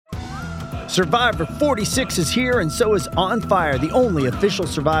Survivor 46 is here, and so is On Fire, the only official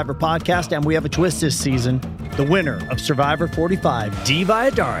Survivor podcast, and we have a twist this season. The winner of Survivor 45, Dee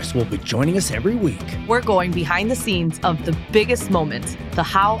Valladares, will be joining us every week. We're going behind the scenes of the biggest moments, the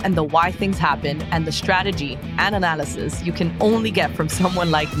how and the why things happen, and the strategy and analysis you can only get from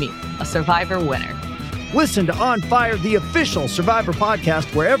someone like me, a Survivor winner. Listen to On Fire, the official Survivor podcast,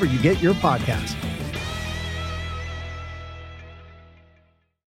 wherever you get your podcasts.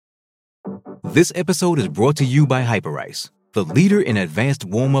 This episode is brought to you by Hyperice, the leader in advanced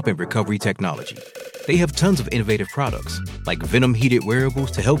warm-up and recovery technology. They have tons of innovative products, like Venom-heated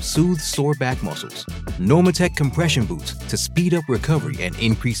wearables to help soothe sore back muscles, Normatec compression boots to speed up recovery and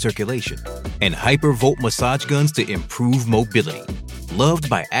increase circulation, and Hypervolt massage guns to improve mobility. Loved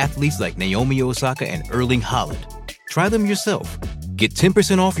by athletes like Naomi Osaka and Erling Haaland. Try them yourself. Get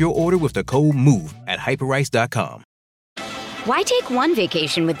 10% off your order with the code MOVE at Hyperice.com. Why take one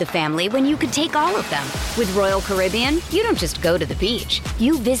vacation with the family when you could take all of them? With Royal Caribbean, you don't just go to the beach.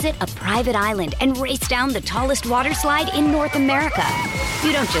 You visit a private island and race down the tallest water slide in North America.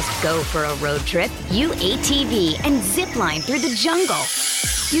 You don't just go for a road trip. You ATV and zip line through the jungle.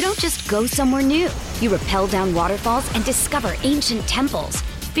 You don't just go somewhere new. You rappel down waterfalls and discover ancient temples.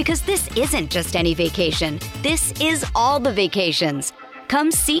 Because this isn't just any vacation. This is all the vacations. Come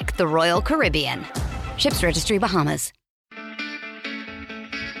seek the Royal Caribbean. Ships Registry, Bahamas.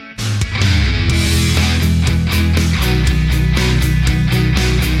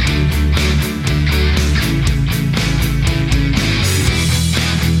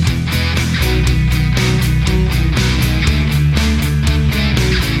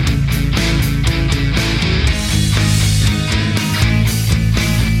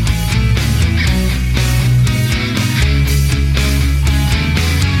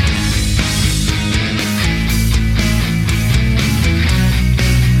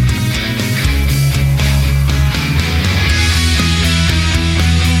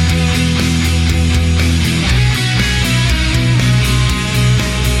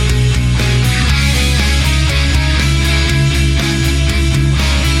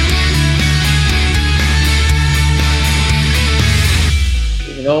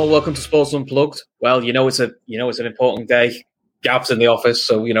 Welcome to Sports Unplugged. Well, it's an important day. Gav's in the office,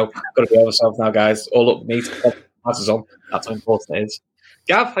 so got to be ourselves now, guys. All up meet. That's on. That's how important it is.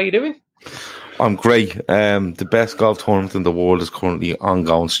 Gav, how you doing? I'm great. The best golf tournament in the world is currently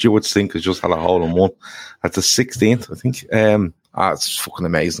ongoing. Stuart Sink has just had a hole in one. That's the 16th, I think. It's fucking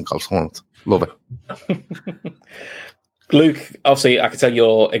amazing golf tournament. Love it. Luke, obviously, I can tell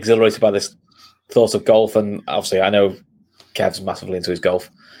you're exhilarated by this thought of golf, and obviously, I know Kev's massively into his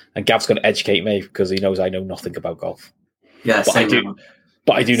golf, and Gav's going to educate me because he knows I know nothing about golf. Yeah, but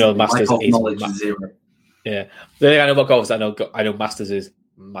I do know the Masters is zero. Yeah, the thing I know about golf is I know Masters is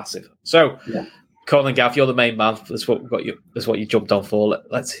massive. So, Colin, Gav, you're the main man. That's what you jumped on for.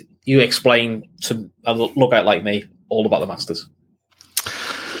 Let's you explain to a lookout like me all about the Masters.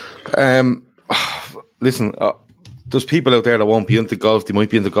 Listen. There's people out there that won't be into golf. They might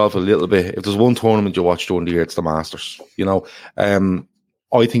be into golf a little bit. If there's one tournament you watch during the year, it's the Masters.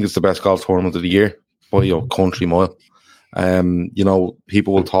 I think it's the best golf tournament of the year by country mile.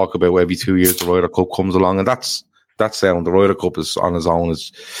 People will talk about every 2 years the Ryder Cup comes along, and that's sound. The Ryder Cup is on its own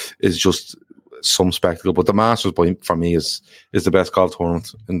is just some spectacle. But the Masters, for me, is the best golf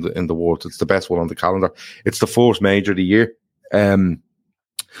tournament in the world. It's the best one on the calendar. It's the fourth major of the year.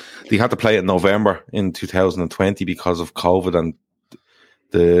 They had to play it in November in 2020 because of COVID, and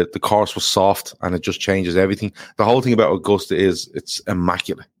the course was soft, and it just changes everything. The whole thing about Augusta is it's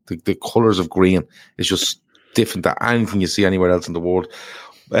immaculate. The colours of green is just different than anything you see anywhere else in the world.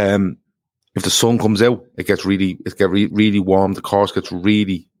 If the sun comes out, it gets really warm. The course gets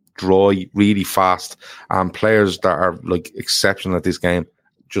really dry, really fast, and players that are like exceptional at this game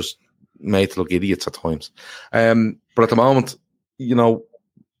just made to look idiots at times. But at the moment,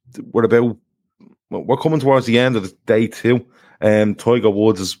 we're coming towards the end of the day too. Tiger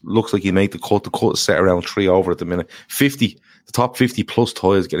Woods looks like he made the cut. The cut is set around 3 over at the minute. The top 50 plus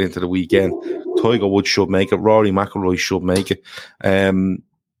tires get into the weekend. Tiger Woods should make it. Rory McIlroy should make it.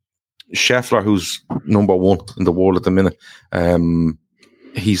 Scheffler, who's number one in the world at the minute,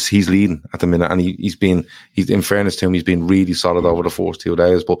 he's leading at the minute, and he's in fairness to him, he's been really solid over the first 2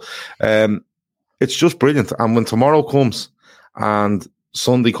 days. But it's just brilliant. And when tomorrow comes and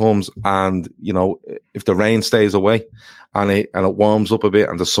Sunday comes, and if the rain stays away and it warms up a bit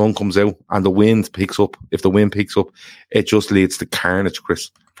and the sun comes out and the wind picks up, if the wind picks up, it just leads to carnage, Chris,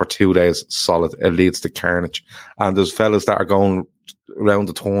 for 2 days solid. It leads to carnage. And there's fellas that are going around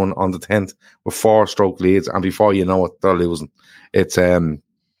the turn on the 10th with 4-stroke leads, and before you know it, they're losing. It's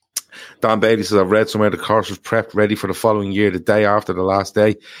Dan Bailey says, I've read somewhere the course was prepped ready for the following year, the day after the last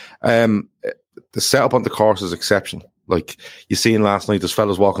day. The setup on the course is exceptional. Like you seen last night, there's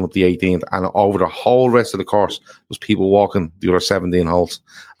fellas walking up the 18th, and over the whole rest of the course, there's people walking the other 17 holes,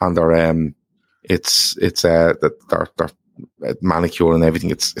 and they're manicure and everything.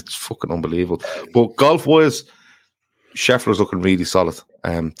 It's fucking unbelievable. But golf wise, Scheffler's looking really solid.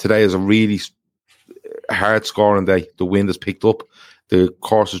 Today is a really hard scoring day. The wind has picked up. The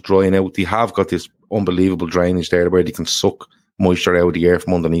course is drying out. They have got this unbelievable drainage there where they can suck moisture out of the air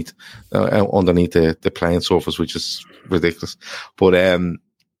from underneath the playing surface, which is ridiculous. But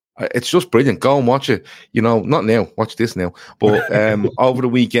it's just brilliant. Go and watch it. Not now. Watch this now. But over the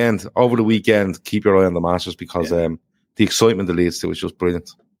weekend, keep your eye on the Masters because the excitement it leads to is just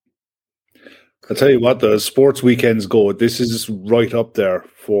brilliant. I'll tell you what, the sports weekends go. This is right up there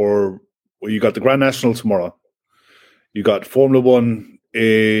for. Well, you got the Grand National tomorrow. You got Formula 1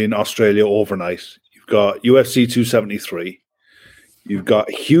 in Australia overnight. You've got UFC 273. You've got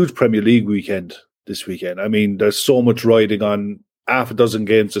a huge Premier League weekend this weekend. I mean, there's so much riding on half a dozen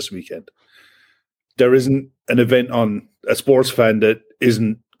games this weekend. There isn't an event on a sports fan that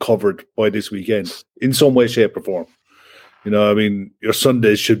isn't covered by this weekend in some way, shape, or form. I mean, your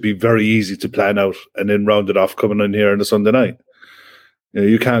Sundays should be very easy to plan out and then round it off coming in here on a Sunday night.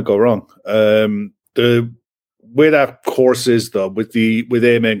 You can't go wrong. The way that course is, though, with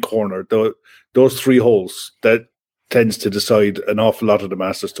Amen Corner, those 3 holes, that tends to decide an awful lot of the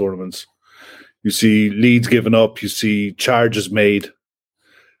Masters tournaments. You see leads given up, you see charges made,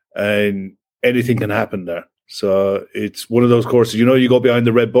 and anything can happen there. So it's one of those courses, you go behind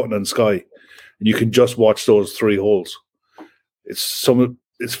the red button on Sky, and you can just watch those 3 holes.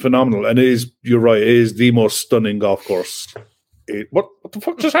 It's phenomenal, and you're right, it is the most stunning golf course. What the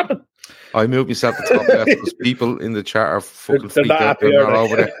fuck just happened? I moved myself to top left because people in the chat are fucking freaked out. They're not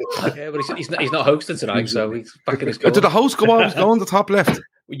over there. Yeah, but he's not hosting tonight, so he's back in his corner. Did the host go on the top left?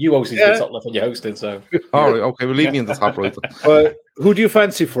 You hosting the top left when you're hosting, so. All right, okay, we'll leave me in the top right. But who do you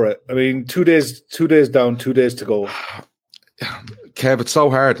fancy for it? I mean, 2 days down, 2 days to go. Kev, it's so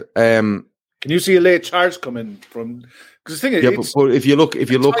hard. Can you see a late charge coming from? Because the thing is, but if you look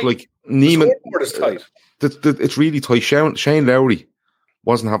like Neiman, is tight. It's really tight. Shane Lowry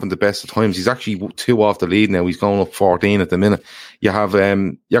wasn't having the best of times. He's actually 2 off the lead now. He's going up 14 at the minute. You have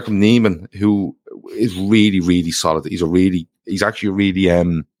Jakob Neiman, who is really, really solid. He's actually a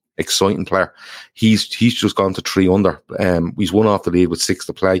really exciting player. He's just gone to 3 under. He's 1 off the lead with 6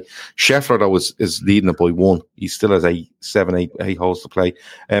 to play. Scheffler, though, is leading it by 1. He still has 8 holes to play.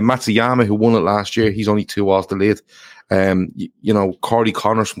 Matsuyama, who won it last year, he's only 2 off the lead. Corey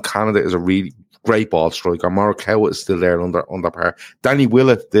Connors from Canada is a really great ball striker. Morikawa is still there under par. Danny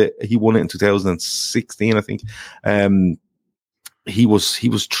Willett, he won it in 2016, I think. He was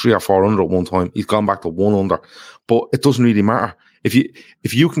 3 or 4 under at one time. He's gone back to 1 under, but it doesn't really matter. If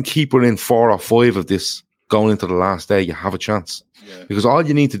you can keep within 4 or 5 of this going into the last day, you have a chance. Yeah. Because all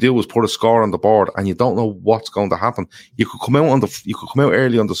you need to do is put a score on the board, and you don't know what's going to happen. You could come out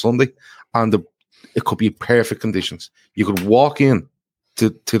early on the Sunday, and it could be perfect conditions. You could walk in to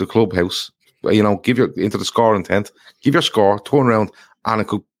the clubhouse, into the score intent, give your score, turn around, and it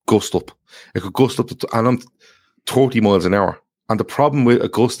could gust up. It could gust up to 30 miles an hour. And the problem with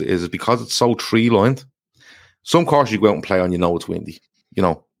Augusta is because it's so tree lined. Some courses you go out and play on, it's windy.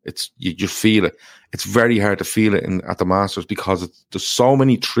 You just feel it. It's very hard to feel it at the Masters because there's so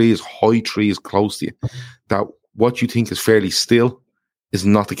many trees, high trees close to you, that what you think is fairly still is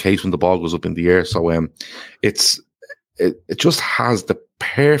not the case when the ball goes up in the air. So it just has the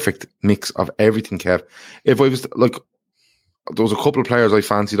perfect mix of everything, Kev. If I was there was a couple of players I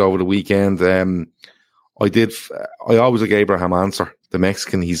fancied over the weekend. I always like Abraham Answer, the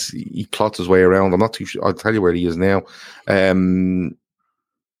Mexican. He plots his way around. I'm not too sure. I'll tell you where he is now.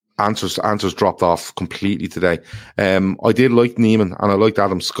 Answers dropped off completely today. I did like Neiman, and I liked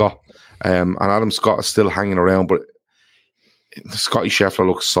Adam Scott. And Adam Scott is still hanging around, but Scotty Scheffler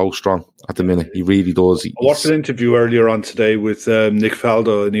looks so strong at the minute. He really does. I watched an interview earlier on today with Nick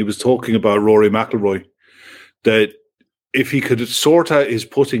Faldo, and he was talking about Rory McIlroy, that if he could sort out his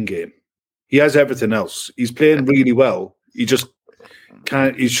putting game, he has everything else. He's playing really well. He just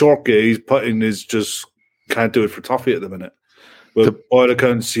can't. He's short game. His putting is just can't do it for toffee at the minute. But by all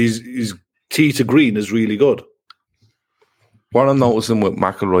accounts, his tee to green is really good. What I'm noticing with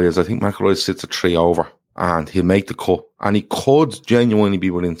McIlroy is I think McIlroy sits a 3 over, and he'll make the cut, and he could genuinely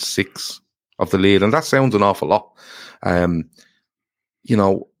be within 6 of the lead, and that sounds an awful lot.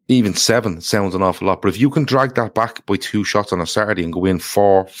 Even 7 sounds an awful lot, but if you can drag that back by 2 shots on a Saturday and go in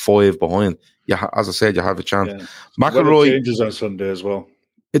 4-5 behind, as I said, you have a chance. Yeah. McIlroy changes on Sunday as well.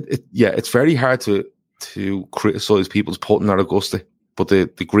 It's very hard to criticize people's putting at Augusta, but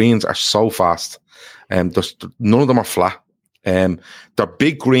the greens are so fast, and none of them are flat. They're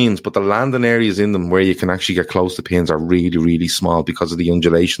big greens, but the landing areas in them where you can actually get close to pins are really, really small because of the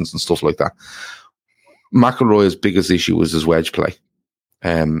undulations and stuff like that. McIlroy's biggest issue is his wedge play.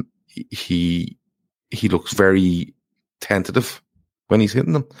 He looks very tentative when he's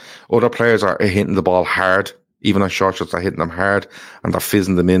hitting them. Other players are hitting the ball hard. Even on short shots, they're hitting them hard and they're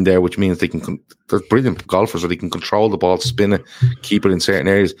fizzing them in there, which means they're brilliant golfers, so they can control the ball, spin it, keep it in certain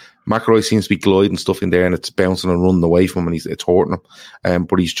areas. McIlroy seems to be gliding stuff in there and it's bouncing and running away from him and it's hurting him.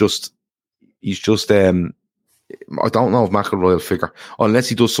 But he's just, I don't know if McIlroy will figure, unless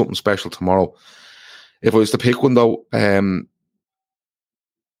he does something special tomorrow. If I was to pick one though,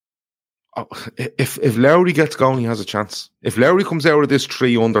 if Lowry gets going, he has a chance. If Lowry comes out of this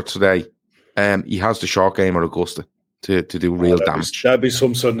 3 under today, he has the short game at Augusta to do real damage. That'd be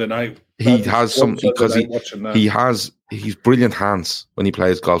some Sunday night. He has some because he's brilliant hands when he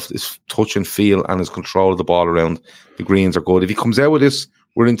plays golf. His touch and feel and his control of the ball around the greens are good. If he comes out with this,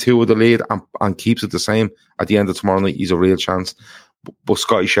 we're in 2 with the lead and keeps it the same at the end of tomorrow night, he's a real chance. But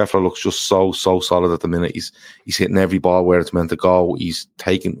Scotty Scheffler looks just so solid at the minute. He's hitting every ball where it's meant to go. He's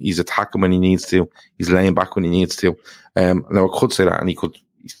attacking when he needs to. He's laying back when he needs to. Now I could say that, and he could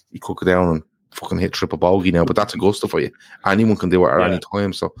go down and fucking hit triple bogey now, but that's Augusta for you. Anyone can do it at any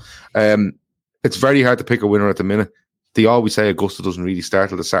time. So it's very hard to pick a winner at the minute. They always say Augusta doesn't really start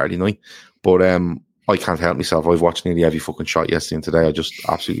till the Saturday night, but I can't help myself. I've watched nearly every fucking shot yesterday and today. I just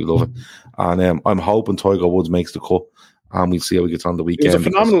absolutely love it. And I'm hoping Tiger Woods makes the cut, and we'll see how he gets on the weekend. It was a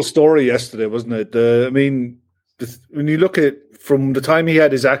phenomenal story yesterday, wasn't it? When you look at from the time he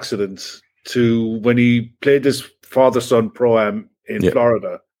had his accident to when he played this father-son pro-am in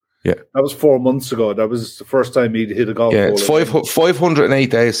Florida. Yeah. That was 4 months ago. That was the first time he'd hit a golf ball. Yeah, it's 508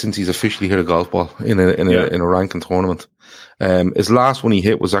 days since he's officially hit a golf ball in a ranking tournament. His last one he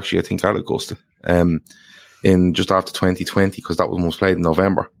hit was actually, I think, at Augusta, in just after 2020, because that was most played in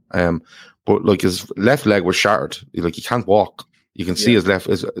November. But like his left leg was shattered. Like he can't walk. You can see his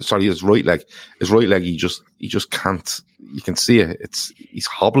right leg. His right leg, he just can't. You can see it. He's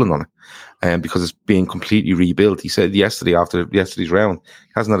hobbling on it, because it's being completely rebuilt. He said yesterday after yesterday's round,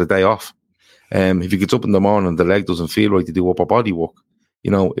 he hasn't had a day off. If he gets up in the morning and the leg doesn't feel right, to do upper body work.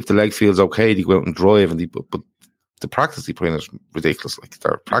 If the leg feels okay, they go out and drive. But the practice they put in is ridiculous. Like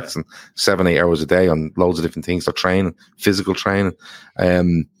they're practicing 7-8 hours a day on loads of different things. They're training, physical training.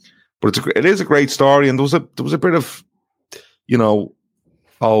 But it is a great story, and there was a bit of, there's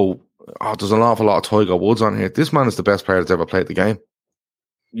an awful lot of Tiger Woods on here. This man is the best player that's ever played the game.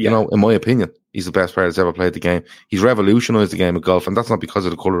 Yeah. In my opinion, he's the best player that's ever played the game. He's revolutionized the game of golf, and that's not because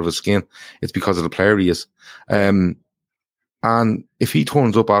of the colour of his skin. It's because of the player he is. And if he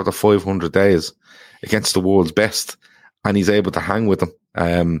turns up after 500 days against the world's best, and he's able to hang with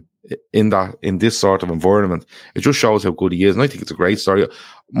them in this sort of environment, it just shows how good he is. And I think it's a great story.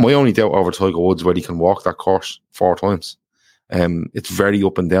 My only doubt over Tiger Woods is whether he can walk that course 4 times. It's very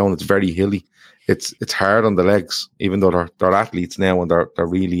up and down. It's very hilly. It's hard on the legs, even though they're athletes now and they're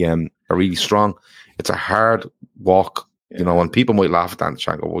really strong. It's a hard walk, and people might laugh at that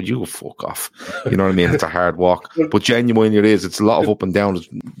and go, well, you fuck off. You know what I mean? It's a hard walk. But genuinely it is. It's a lot of up and down. There's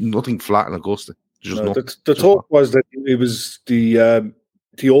nothing flat in Augusta. The talk was that it was the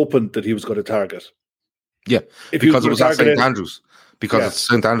Open that he was going to target. Yeah, because it was at St. Andrews. Because it's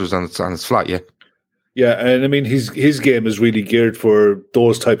St. Andrews and it's flat, yeah. Yeah, and I mean his game is really geared for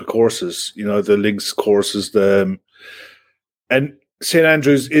those type of courses, the links courses. And St.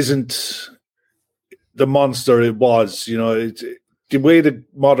 Andrews isn't the monster it was. The way that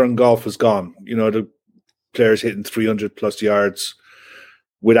modern golf has gone. The players hitting 300 plus yards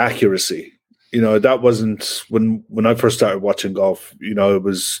with accuracy. That wasn't when I first started watching golf. It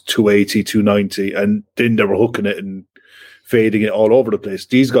was 280, 290, and then they were hooking it and fading it all over the place.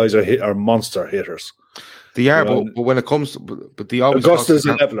 These guys are monster hitters. They are, but when it comes, but they always Augusta is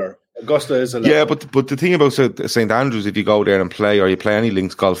a leveler. Yeah, but the thing about St. Andrews, if you go there and play, or you play any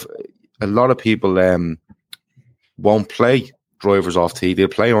links golf, a lot of people won't play drivers off tee. They'll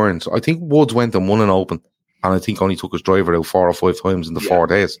play irons. I think Woods went and won an Open, and I think only took his driver out 4 or 5 times in the 4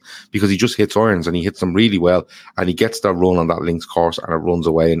 days, because he just hits irons and he hits them really well, and he gets that run on that links course and it runs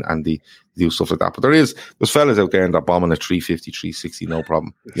away and they do stuff like that. But there's fellas out there and they're bombing at 350, 360, no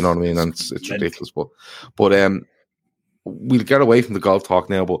problem. You know what I mean? And it's ridiculous. But we'll get away from the golf talk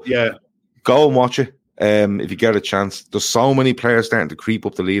now. But go and watch it if you get a chance. There's so many players starting to creep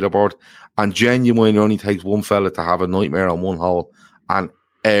up the leaderboard, and genuinely it only takes one fella to have a nightmare on one hole and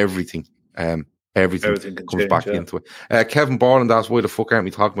everything everything can comes change, back into it. Kevin Borland asked, why the fuck aren't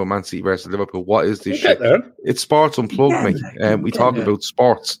we talking about Man City versus Liverpool? What is this shit? It's Sports Unplugged, mate. We talk about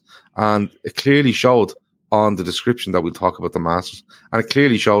sports, and it clearly showed on the description that we'll talk about the Masters, and it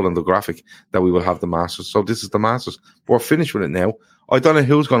clearly showed on the graphic that we will have the Masters. So this is the Masters. We're finished with it now. I don't know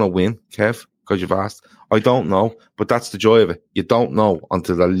who's going to win, Kev, because you've asked. I don't know, but that's the joy of it. You don't know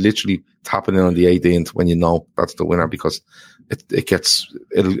until they're literally tapping in on the 18th when you know that's the winner, because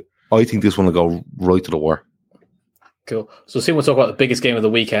I think this one will go right to the wire. Cool. So soon we'll talk about the biggest game of the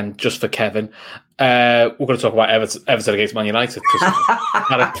weekend, just for Kevin. We're going to talk about Everton against Man United,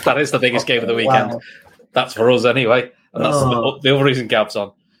 because that is the biggest game of the weekend. Wow. That's for us anyway. And that's the other reason Gav's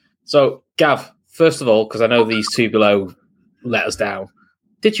on. So, Gav, first of all, because I know these two below let us down,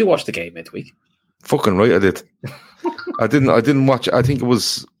 did you watch the game midweek? Fucking right, I did. I didn't watch. I think it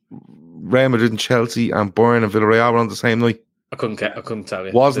was Real Madrid and Chelsea and Bayern and Villarreal were on the same night. I couldn't tell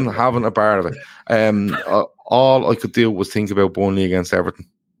you. Wasn't having a bar of it. All I could do was think about Burnley against Everton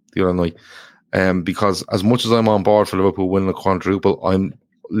the other night. Because as much as I'm on board for Liverpool winning a quadruple, I'm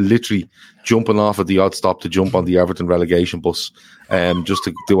literally jumping off at the odd stop to jump on the Everton relegation bus, just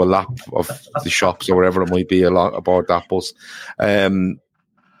to do a lap of the shops or whatever it might be aboard that bus.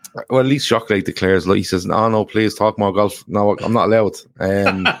 Well, at least Shockley declares, like, he says, no, please talk more golf. No, I'm not allowed.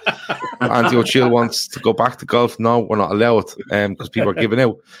 Andy O'Chill wants to go back to golf. No, we're not allowed, because people are giving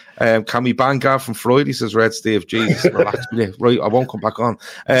out. Can we ban Gav from Friday, says Red Steve. Jesus, relax. Right, I won't come back on.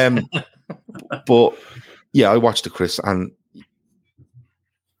 But yeah, I watched the Chris, and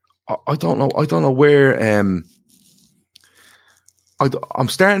I don't know where. I'm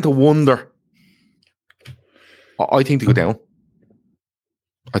starting to wonder. I think they go down.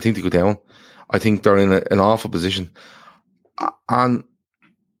 I think they're in an awful position, and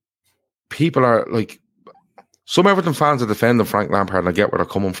people are like, some Everton fans are defending Frank Lampard, and I get where they're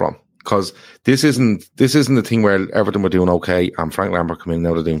coming from, because this isn't the thing where Everton were doing okay and Frank Lampard coming in,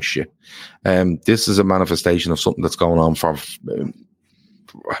 now they're doing shit. This is a manifestation of something that's going on for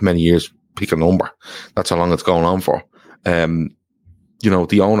how many years? Pick a number. That's how long it's going on for.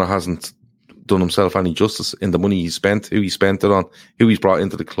 The owner hasn't done himself any justice in the money he spent, who he spent it on, who he's brought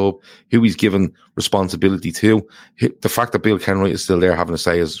into the club, who he's given responsibility to. The fact that Bill Kenwright is still there having a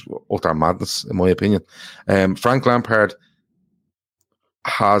say is utter madness, in my opinion. Frank Lampard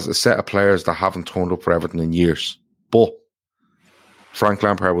has a set of players that haven't turned up for Everton in years, but Frank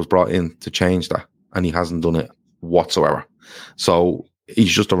Lampard was brought in to change that, and he hasn't done it whatsoever. So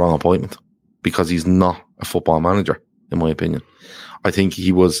he's just a wrong appointment, because he's not a football manager, in my opinion. I think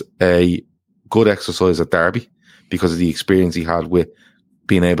he was a good exercise at Derby because of the experience he had with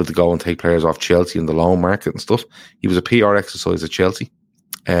being able to go and take players off Chelsea in the loan market and stuff. He was a PR exercise at Chelsea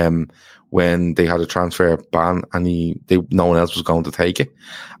when they had a transfer ban, and no one else was going to take it,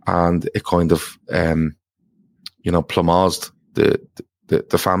 and it kind of plumazed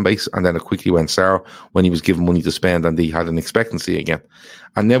the fan base, and then it quickly went sour when he was given money to spend and he had an expectancy again.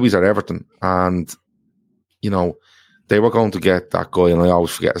 And now he's at Everton, and they were going to get that guy, and I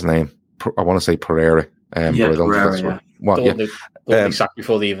always forget his name. I want to say Pereira, but I don't think that's They sacked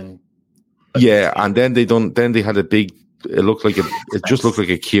before they even. Yeah, and then they had a big. It just looked like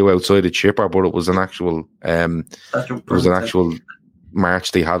a queue outside a chipper, but it was an actual. It was an actual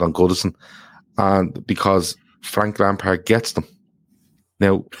march they had on Goodison, and because Frank Lampard gets them.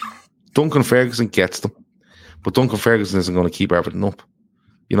 Now, Duncan Ferguson gets them, but Duncan Ferguson isn't going to keep everything up.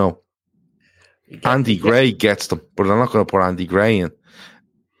 Andy Gray gets them, but they're not going to put Andy Gray in.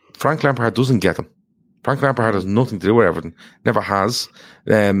 Frank Lampard doesn't get them. Frank Lampard has nothing to do with everything. Never has.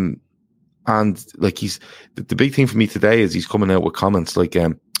 And like the big thing for me today is he's coming out with comments like,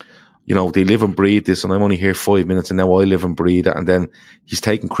 they live and breathe this, and I'm only here 5 minutes, and now I live and breathe it. And then he's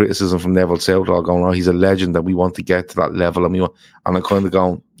taking criticism from Neville Southall, going, "Oh, he's a legend, and we want to get to that level." And I'm kind of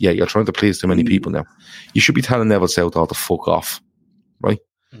going, "Yeah, you're trying to please too many people now. You should be telling Neville Southall to fuck off, right?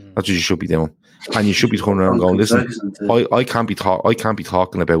 That's what you should be doing." And you should be turning around and going, "Listen, I can't be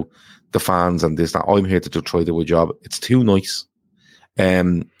talking about the fans and this, that. I'm here to try to do a job. It's too nice.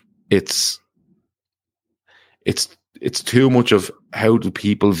 It's too much of how do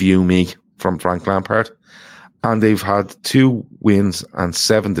people view me from Frank Lampard." And they've had 2 wins and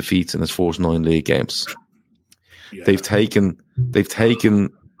 7 defeats in his first 9 league games. Yeah. They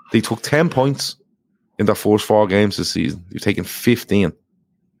took 10 points in their first 4 games this season. They've taken 15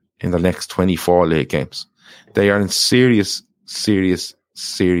 in the next 24 league games. They are in serious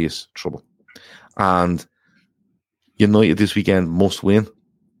trouble. And United this weekend must win.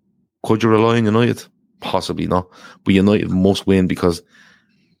 Could you rely on United? Possibly not. But United must win, because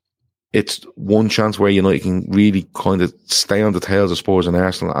it's one chance where United can really kind of stay on the tails of Spurs and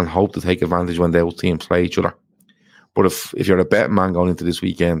Arsenal and hope to take advantage when those teams play each other. But if you're a betting man going into this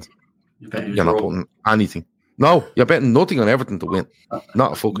weekend, you're not putting anything. No, you're betting nothing on Everton to win.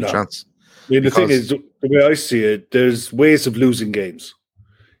 Not a fucking chance. I mean, the thing is, the way I see it, there's ways of losing games.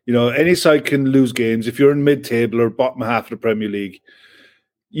 You know, any side can lose games. If you're in mid-table or bottom half of the Premier League,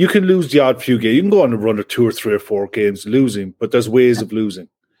 you can lose the odd few games. You can go on a run of 2 or 3 or 4 games losing, but there's ways of losing.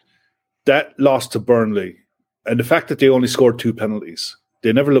 That loss to Burnley, and the fact that they only scored 2 penalties,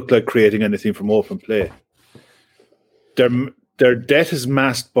 they never looked like creating anything from open play. Their debt is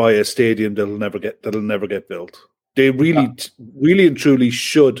masked by a stadium that'll never get built. They really and truly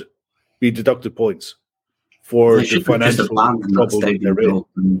should be deducted points for the financial trouble that they're in,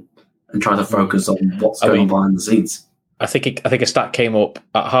 and try to focus on what's going on behind the scenes. I think a stat came up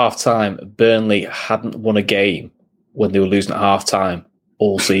at half time. Burnley hadn't won a game when they were losing at half time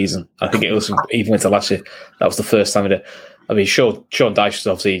all season. I think it was even into last year. That was the first time they did. I mean, Sean Dyche was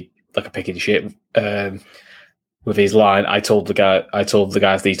obviously like a pick of shit with his line. I told the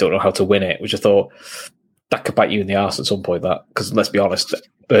guys these don't know how to win it, which I thought that could bite you in the arse at some point. That because let's be honest,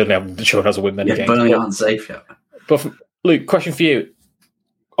 Burnley haven't shown how to win many games. Burnley aren't safe yet. But Luke, question for you,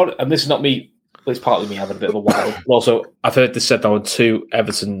 and this is not me. It's partly me having a bit of a wild. Also, I've heard this said on 2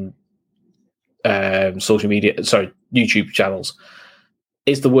 Everton YouTube channels.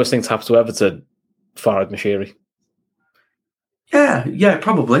 Is the worst thing to happen to Everton Farhad Moshiri? Yeah,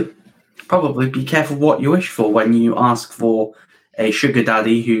 probably. Probably. Be careful what you wish for when you ask for a sugar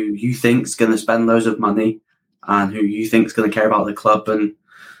daddy who you think's going to spend loads of money and who you think's going to care about the club. And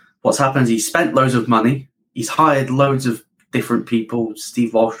what's happened is he's spent loads of money. He's hired loads of different people.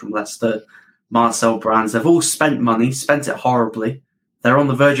 Steve Walsh from Leicester, Marcel Brands. They've all spent money, spent it horribly. They're on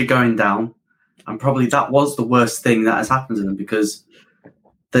the verge of going down. And probably that was the worst thing that has happened to them because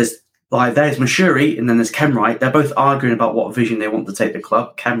there's Moshiri and then there's Kenwright. They're both arguing about what vision they want to take the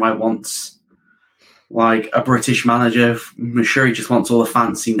club. Kenwright wants like a British manager. Moshiri just wants all the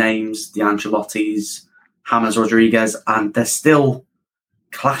fancy names, the Ancelottis, James Rodriguez, and they're still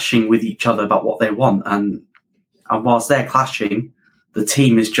clashing with each other about what they want. And whilst they're clashing, the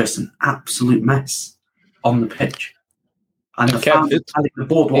team is just an absolute mess on the pitch. And the fans are telling the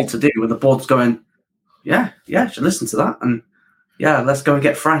board what to do, and the board's going, yeah, should listen to that. And yeah, let's go and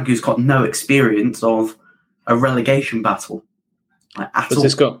get Frank, who's got no experience of a relegation battle. Is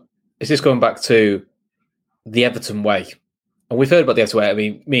this going back to the Everton way? And we've heard about the Everton way. I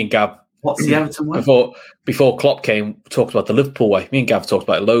mean, me and Gav. What's the Everton way? Before Klopp came, talked about the Liverpool way. Me and Gav talked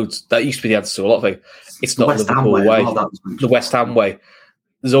about it loads. That used to be the answer to a lot of things. It's not the Liverpool way. The West Ham way.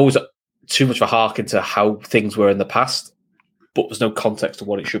 There's always too much of a hark into how things were in the past, but there's no context to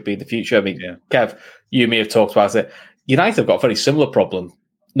what it should be in the future. I mean, Kev, you and me have talked about it. United have got a very similar problem,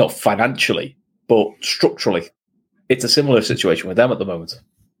 not financially, but structurally. It's a similar situation with them at the moment.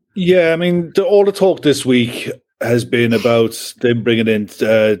 Yeah, I mean, all the talk this week has been about them bringing in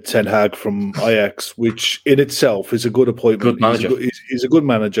Ten Hag from Ajax, which in itself is a good appointment. Good manager. He's a good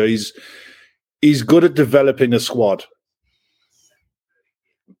manager. He's good at developing a squad.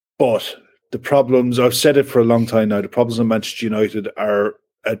 But the problems, I've said it for a long time now, the problems of Manchester United are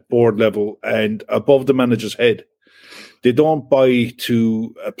at board level and above the manager's head. They don't buy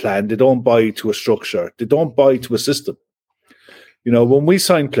to a plan. They don't buy to a structure. They don't buy to a system. You know, when we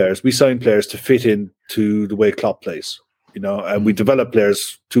sign players to fit into the way Klopp plays, you know, and we develop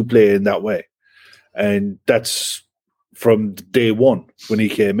players to play in that way. And that's from day one when he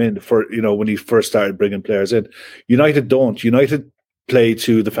came in, when he first started bringing players in. United don't. United play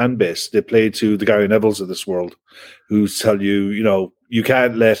to the fan base. They play to the Gary Nevilles of this world who tell you, you know, you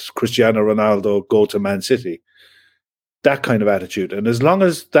can't let Cristiano Ronaldo go to Man City. That kind of attitude. And as long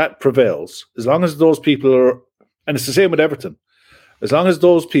as that prevails, as long as those people are, and it's the same with Everton, as long as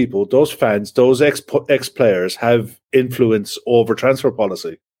those people, those fans, those ex-players have influence over transfer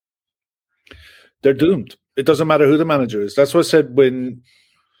policy, they're doomed. It doesn't matter who the manager is. That's what I said when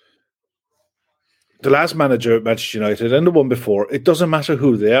the last manager at Manchester United and the one before, it doesn't matter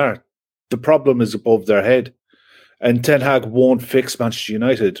who they are. The problem is above their head. And Ten Hag won't fix Manchester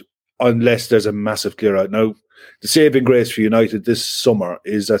United unless there's a massive clear out. Now, the saving grace for United this summer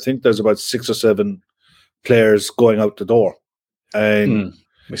is I think there's about 6 or 7 players going out the door. And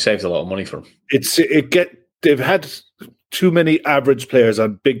we saved a lot of money for them. They've had too many average players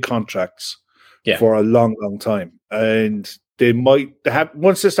on big contracts for a long, long time. And they might have,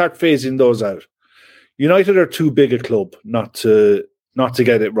 once they start phasing those out, United are too big a club not to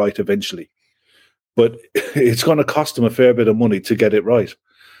get it right eventually. But it's going to cost them a fair bit of money to get it right.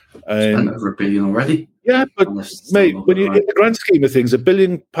 Spent over £1 billion already. Yeah, but mate, when you in the grand scheme of things, £1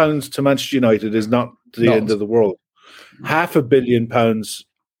 billion to Manchester United is not the end of the world. £500 million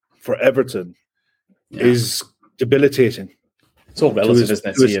for Everton is debilitating. It's all relative, isn't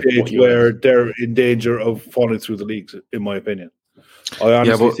it? To a stage where they're in danger of falling through the leagues, in my opinion. I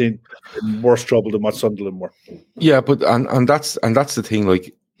honestly think they're in worse trouble than what Sunderland were. Yeah, but and that's the thing.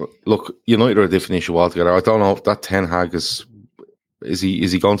 Like, look, United are a different issue altogether. I don't know if that Ten Hag is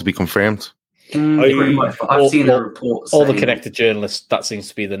he going to be confirmed? Pretty much. I've seen a report. All the connected journalists, that seems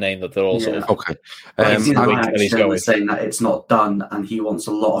to be the name that they're all sort of. Okay. I've seen a journalist saying that it's not done, and he wants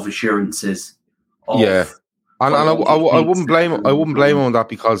a lot of assurances. And I wouldn't blame him. I wouldn't blame him on that,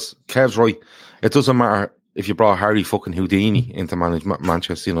 because Kev's right. It doesn't matter if you brought Harry fucking Houdini into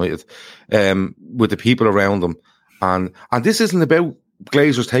Manchester United, with the people around them, and this isn't about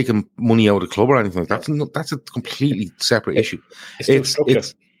Glazers taking money out of the club or anything like that. That's a completely separate issue.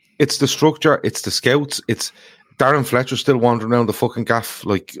 It's the structure. It's the scouts. It's Darren Fletcher still wandering around the fucking gaff.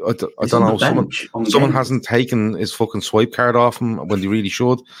 Like, I don't know. Someone hasn't taken his fucking swipe card off him when they really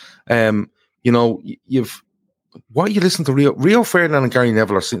should. Why you listen to Rio Ferdinand and Gary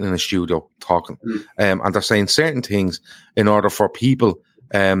Neville are sitting in a studio talking, and they're saying certain things in order for people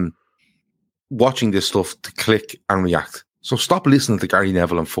watching this stuff to click and react. So stop listening to Gary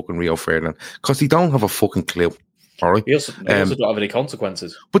Neville and fucking Rio Ferdinand, because they don't have a fucking clue. All right. They also don't have any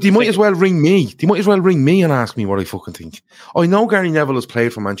consequences. But they might as well ring me. They might as well ring me and ask me what I fucking think. I know Gary Neville has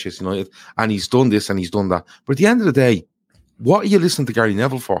played for Manchester United and he's done this and he's done that. But at the end of the day, what are you listening to Gary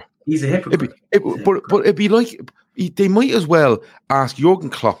Neville for? He's a hypocrite. But it'd be like, they might as well ask Jurgen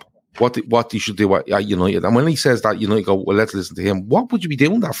Klopp what they should do at United. And when he says that, United go, well, let's listen to him. What would you be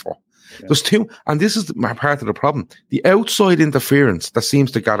doing that for? Yeah. There's two, and this is part of the problem. The outside interference that seems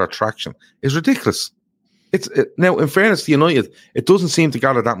to gather traction is ridiculous. Now, in fairness to United, it doesn't seem to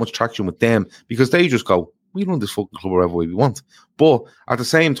gather that much traction with them, because they just go, we run this fucking club wherever we want. But at the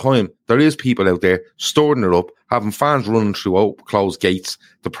same time, there is people out there storing it up, having fans running through closed gates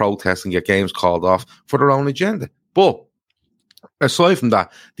to protest and get games called off for their own agenda. But aside from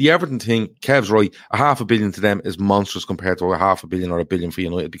that, the Everton thing, Kev's right, $500 million to them is monstrous compared to $500 million or $1 billion for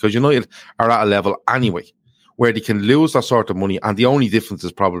United, because United are at a level anyway where they can lose that sort of money, and the only difference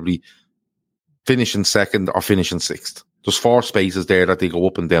is probably finishing second or finishing sixth. There's 4 spaces there that they go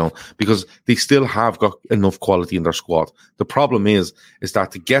up and down, because they still have got enough quality in their squad. The problem is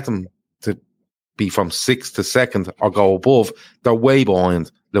that to get them to be from 6th to 2nd or go above, they're way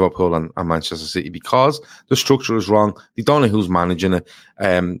behind Liverpool and Manchester City, because the structure is wrong. They don't know who's managing it.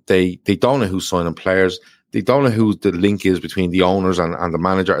 They don't know who's signing players. They don't know who the link is between the owners and the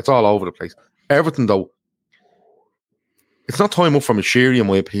manager. It's all over the place. Everton, though, it's not time up for Moshiri, in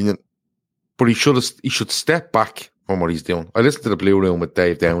my opinion. But he should step back from what he's doing. I listened to the Blue Room with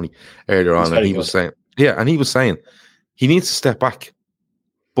Dave Downey earlier on, and he was saying he needs to step back.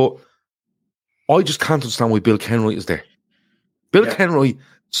 But I just can't understand why Bill Kenwright is there. Bill Kenwright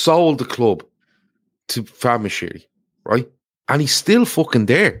sold the club to Fab Moshiri, right? And he's still fucking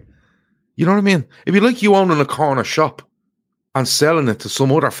there. You know what I mean? It'd be like you owning a corner shop and selling it to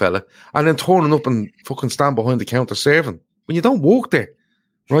some other fella, and then turning up and fucking stand behind the counter serving when you don't work there.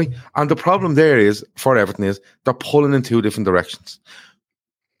 Right, and the problem there is for Everton is they're pulling in 2 different directions.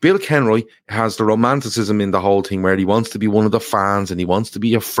 Bill Kenwright has the romanticism in the whole thing, where he wants to be one of the fans and he wants to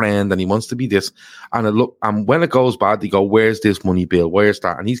be a friend and he wants to be this. And when it goes bad, they go, "Where's this money, Bill? Where's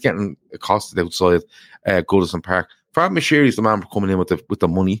that?" And he's getting accosted outside Goodison Park. Fab Moshiri is the man for coming in with the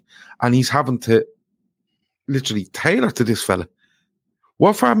money, and he's having to literally tailor to this fella.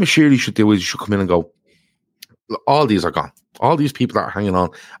 What Fab Moshiri should do is he should come in and go, all these are gone. All these people that are hanging on,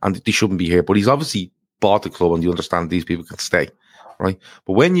 and they shouldn't be here. But he's obviously bought the club, and you understand these people can stay, right?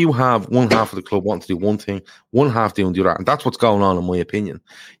 But when you have one half of the club wanting to do one thing, one half doing the other, and that's what's going on, in my opinion.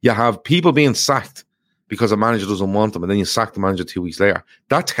 You have people being sacked because a manager doesn't want them, and then you sack the manager 2 weeks later.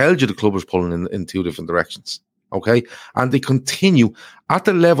 That tells you the club is pulling in 2 different directions, okay? And they continue at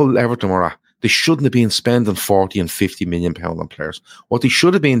the level Everton are at. They shouldn't have been spending 40 and 50 million pounds on players. What they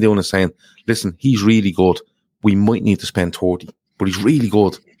should have been doing is saying, listen, he's really good. We might need to spend 30, but he's really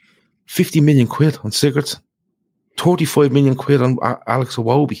good. 50 million quid on Sigurdsson. 35 million quid on Alex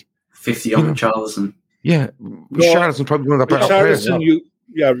Iwobi. 50 on Richarlison. Yeah. Richarlison probably one of the better players.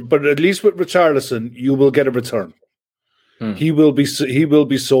 But at least with Richarlison, you will get a return. He will be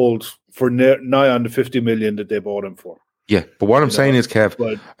sold for nigh on the 50 million that they bought him for. Yeah, but what I'm saying is,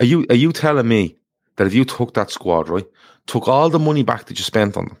 Kev, are you telling me that if you took that squad, right, took all the money back that you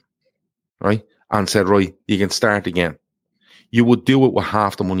spent on them, right, and said, right, you can start again, you would do it with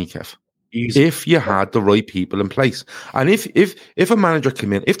half the money, Kev? Easy. If you had the right people in place. And if a manager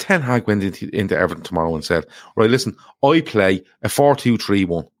came in, if Ten Hag went into Everton tomorrow and said, right, listen, I play a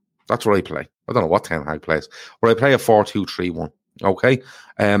 4-2-3-1. That's what I play. I don't know what Ten Hag plays, but I play a 4-2-3-1. Okay?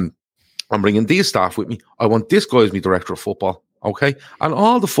 I'm bringing these staff with me. I want this guy as my director of football. Okay? And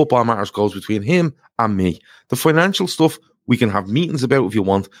all the football matters goes between him and me. The financial stuff, we can have meetings about if you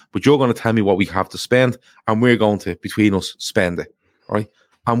want, but you're going to tell me what we have to spend, and we're going to, between us, spend it. All right?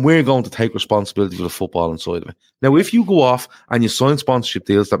 And we're going to take responsibility for the football inside of it. Now, if you go off and you sign sponsorship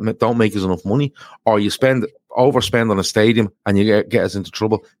deals that don't make us enough money, or you overspend on a stadium and you get us into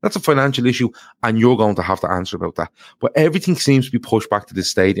trouble, that's a financial issue, and you're going to have to answer about that. But everything seems to be pushed back to this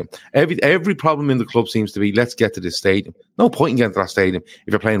stadium. Every problem in the club seems to be, let's get to this stadium. No point in getting to that stadium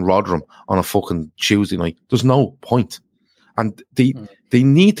if you're playing Rotherham on a fucking Tuesday night. There's no point. And they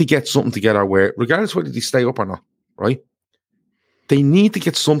need to get something together where, regardless whether they stay up or not, right? They need to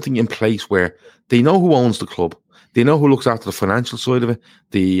get something in place where they know who owns the club, they know who looks after the financial side of it,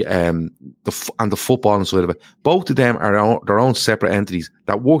 and the footballing side of it. Both of them are their own separate entities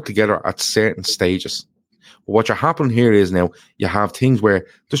that work together at certain stages. But what you're happening here is now you have things where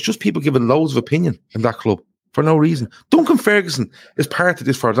there's just people giving loads of opinion in that club for no reason. Duncan Ferguson is part of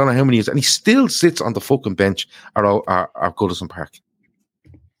this for I don't know how many years, and he still sits on the fucking bench at Goodison Park.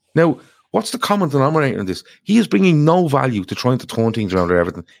 Now, what's the common denominator in this? He is bringing no value to trying to turn things around or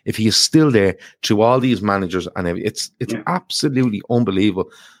everything if he is still there through all these managers and everything. It's absolutely unbelievable.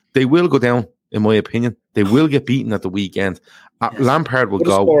 They will go down, in my opinion. They will get beaten at the weekend. Lampard will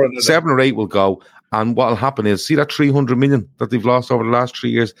go. 7 or 8 will go. And what will happen is, see that 300 million that they've lost over the last 3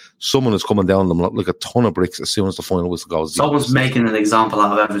 years? Someone is coming down them like a ton of bricks as soon as the final whistle goes. Someone's making an example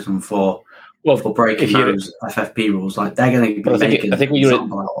out of Everton for breaking those FFP rules. Like, they're going to be making an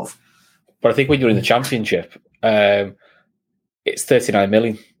example out of. But I think when you're in the Championship, it's 39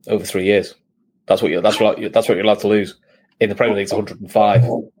 million over 3 years. That's what you're allowed to lose. In the Premier League, it's 105.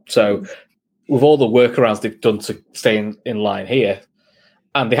 So, with all the workarounds they've done to stay in line here,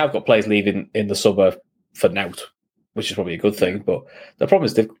 and they have got players leaving in the summer for nout, which is probably a good thing. But the problem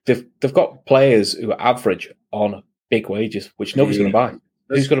is they've got players who are average on big wages, which nobody's going to buy.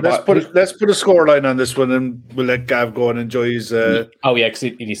 Let's put a scoreline on this one, and we'll let Gav go and enjoy his. Because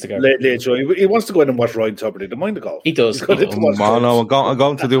he needs to go. Late show. He wants to go in and watch Ryan Tubridy. Don't mind the golf. He does. I'm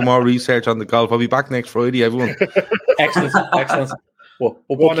going to do more research on the golf. I'll be back next Friday, everyone. Excellent. Well,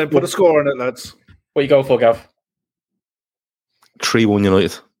 go on and put a score on it, lads. What are you going for, Gav? 3-1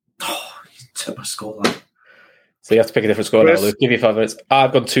 United. Oh, you took my scoreline. So you have to pick a different score now, Luke. Give you 5 minutes.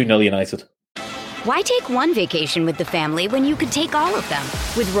 I've gone 2-0 United. Why take one vacation with the family when you could take all of them?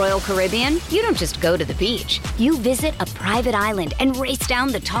 With Royal Caribbean, you don't just go to the beach. You visit a private island and race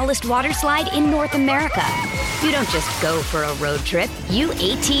down the tallest water slide in North America. You don't just go for a road trip. You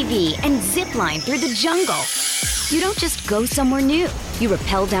ATV and zip line through the jungle. You don't just go somewhere new. You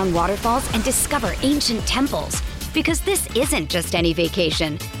rappel down waterfalls and discover ancient temples. Because this isn't just any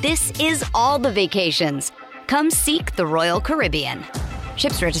vacation. This is all the vacations. Come seek the Royal Caribbean.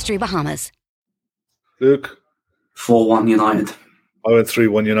 Ships Registry, Bahamas. Luke? 4-1 United. I went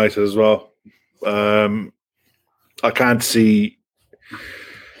 3-1 United as well. I can't see...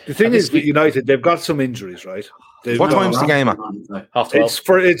 The thing is, with United, they've got some injuries, right? What time's the game at?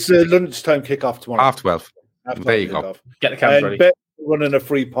 12:30. It's a lunchtime kickoff tomorrow. 12:30. There you go. Get the cameras ready. Bet running a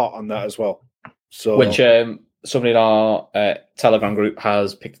free pot on that as well. So, which somebody in our Telegram group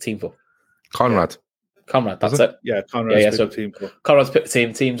has picked a team for. Conrad, that's it. Yeah, Conrad's picked a team for. Conrad's picked the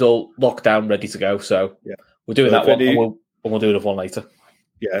team. Team's all locked down, ready to go. So we're doing that one, and we'll do another one later.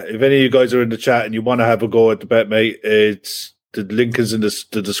 Yeah, if any of you guys are in the chat and you want to have a go at the bet, mate, it's the link is in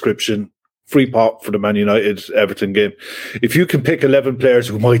the description. Free pot for the Man United Everton game. If you can pick 11 players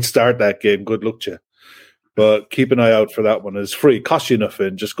who might start that game, good luck to you. But keep an eye out for that one. It's free. Cost you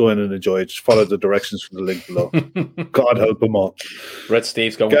nothing. Just go in and enjoy it. Just follow the directions from the link below. God help them all. Red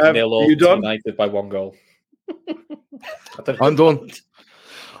Steve's going 0-0 to United by 1 goal. I'm done.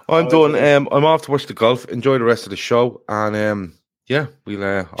 I'm off to watch the golf. Enjoy the rest of the show. And we'll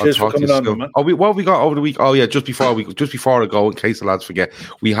I'll talk to you soon. What have we got over the week? Oh yeah, just before I go, in case the lads forget,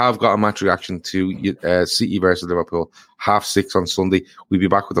 we have got a match reaction to City versus Liverpool, 6:30 on Sunday. We'll be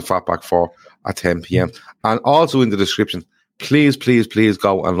back with the Fatback 4 at 10 p.m. And also in the description, please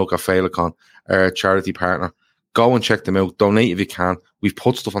go and look at Failicon, our charity partner. Go and check them out. Donate if you can. We've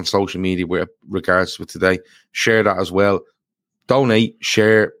put stuff on social media with regards to it today. Share that as well. Donate,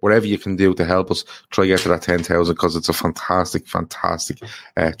 share, whatever you can do to help us try to get to that 10,000 because it's a fantastic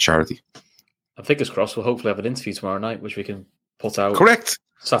charity. And fingers crossed, we'll hopefully have an interview tomorrow night, which we can put out. Correct.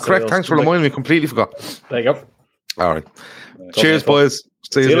 Thanks for reminding me. Completely forgot. There you go. All right. Cheers, boys.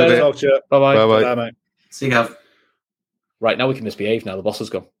 See you later. Talk to you. Bye-bye. Bye-bye. Bye, mate. See you, Gav. Right, now we can misbehave now. The boss has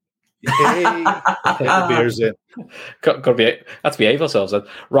gone. Hey, the beer's in. Got to behave ourselves then.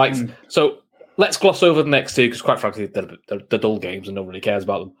 Right, so let's gloss over the next two because, quite frankly, they're dull games and nobody cares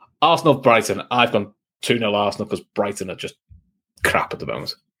about them. Arsenal-Brighton. I've gone 2-0 Arsenal because Brighton are just crap at the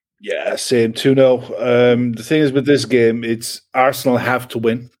moment. Yeah, same 2-0. The thing is with this game, it's Arsenal have to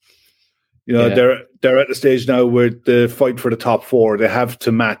win. You know, they're at the stage now where the fight for the top four, they have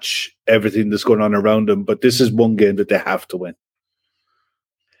to match everything that's going on around them. But this is one game that they have to win.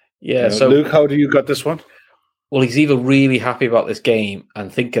 Yeah. So, Luke, how do you got this one? Well, he's either really happy about this game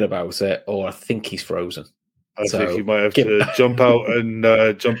and thinking about it, or I think he's frozen. I think he might have to jump out and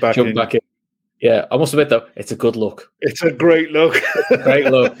jump back in. Yeah, I must admit though, it's a good look. It's a great look. Great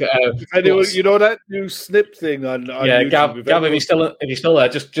look. Anyway, you know that new snip thing on YouTube? Gav, if you're still there,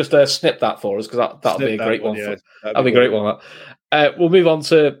 just snip that for us because that'll be a great one. That'll be a great one. We'll move on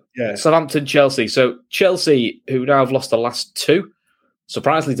to Southampton, Chelsea. So Chelsea, who now have lost the last two,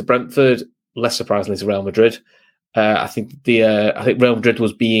 surprisingly to Brentford, less surprisingly to Real Madrid. I think Real Madrid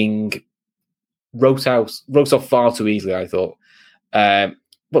was being wrote off far too easily. I thought.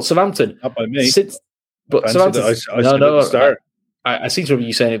 But Southampton, not by me. Southampton, I seem to remember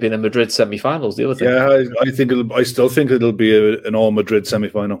you saying it'd been a Madrid semi-finals the other thing. Yeah, I still think it'll be an all Madrid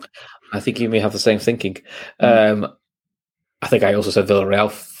semi-final. I think you may have the same thinking. I think I also said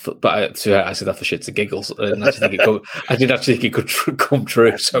Villarreal, but I said that for shits and giggles. I didn't actually think it could come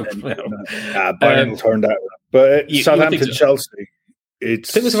true. So Bayern turned out. But Southampton, Chelsea. The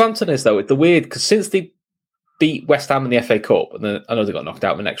thing with Southampton is though, it's weird because since they beat West Ham in the FA Cup, and then I know they got knocked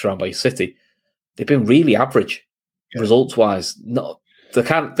out in the next round by City, they've been really average results-wise. They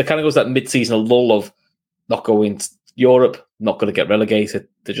kind of goes that mid-season lull of not going to Europe, not going to get relegated.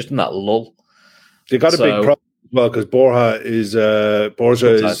 They're just in that lull. They got a big problem as well because Borja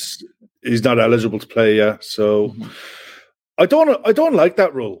is not eligible to play. Yeah, so I don't like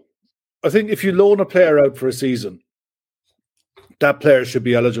that rule. I think if you loan a player out for a season, that player should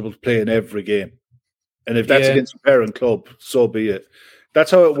be eligible to play in every game. And if that's against a parent club, so be it. That's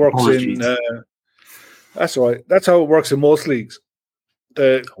how it works that's all right. That's how it works in most leagues.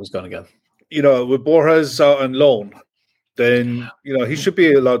 I was gone again. You know, with Borges out on loan, then he should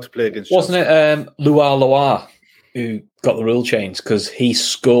be allowed to play against. Wasn't it Loire who got the rule changed because he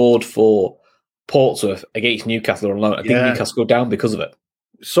scored for Portsmouth against Newcastle on loan? I think Newcastle go down because of it.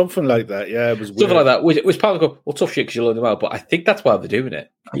 Something like that, yeah. It was something like that. Which part of well, tough shit because you loan them out, but I think that's why they're doing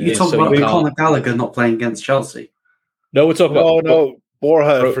it. You talking about Conor Gallagher not playing against Chelsea? No, we're talking about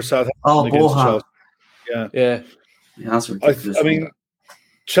Borja for Southampton. Oh, Borja. Yeah, that's ridiculous. I mean,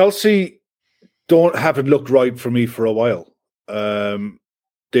 Chelsea haven't looked right for me for a while.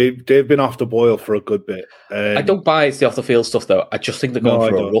 They've been off the boil for a good bit. I don't buy it's the off the field stuff though. I just think they're going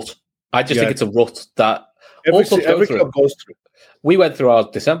through a rut. I just think it's a rut that every club goes through. We went through our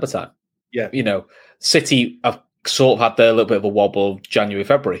December time. Yeah. City have sort of had their little bit of a wobble January,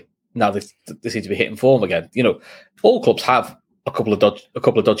 February. Now they seem to be hitting form again. All clubs have a couple of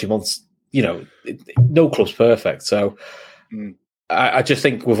dodgy months. No club's perfect. So I just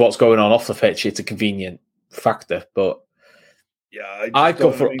think with what's going on off the pitch, it's a convenient factor. But I've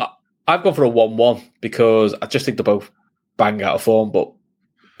gone for a 1-1 because I just think they're both bang out of form. But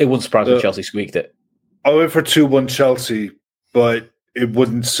it wouldn't surprise me if Chelsea squeaked it. I went for 2-1 Chelsea. But it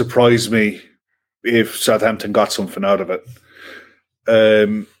wouldn't surprise me if Southampton got something out of it.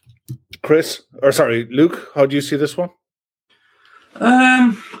 Luke, how do you see this one?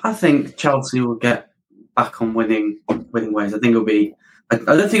 I think Chelsea will get back on winning ways. I think it'll be. I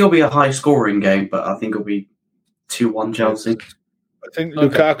don't think it'll be a high scoring game, but I think it'll be 2-1 Chelsea. I think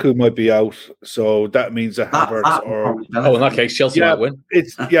Lukaku might be out, so that means that Havertz in that case, Chelsea might win.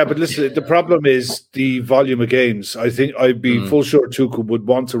 But listen, the problem is the volume of games. I think I'd be full sure Tuchel would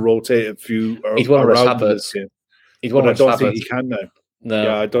want to rotate a few. He's one of Havertz. I don't think he can now. No,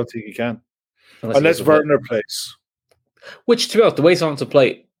 yeah, I don't think he can unless Werner plays. Which, to be honest, the way Southampton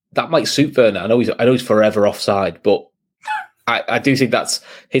play, that might suit Werner. I know he's forever offside, but I do think that's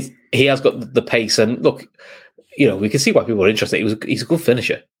his. He has got the pace, and look. We can see why people are interested. He's a good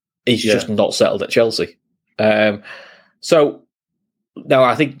finisher. He's just not settled at Chelsea. So now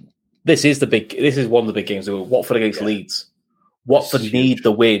I think this is one of the big games. Watford against Leeds. Watford need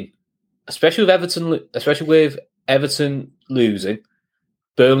the win, especially with Everton losing.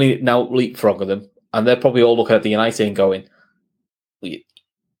 Burnley now leapfrogging them, and they're probably all looking at the United and going,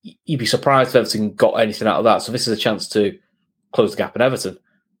 "You'd be surprised if Everton got anything out of that." So this is a chance to close the gap in Everton.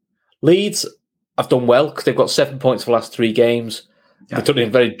 Leeds have done well because they've got 7 points for the last 3 games. They've done it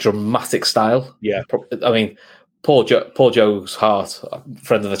in very dramatic style. Yeah. I mean, Poor Joe's Hart,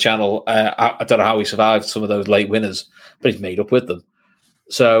 friend of the channel. I don't know how he survived some of those late winners, but he's made up with them.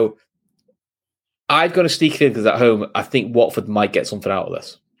 So I've got a sneaky feeling at home. I think Watford might get something out of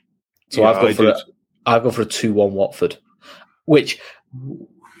this. So I've gone for a 2-1 Watford, which,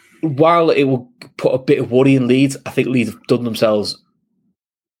 while it will put a bit of worry in Leeds, I think Leeds have done themselves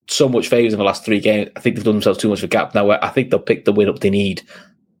so much favours in the last 3 games. I think they've done themselves too much of a gap now. I think they'll pick the win up they need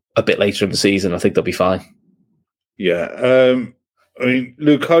a bit later in the season. I think they'll be fine. Yeah. I mean,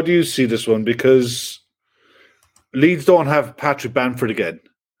 Luke, how do you see this one? Because Leeds don't have Patrick Bamford again,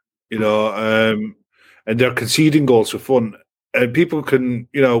 and they're conceding goals for fun. And people can,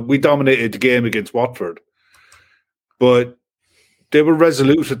 we dominated the game against Watford, but they were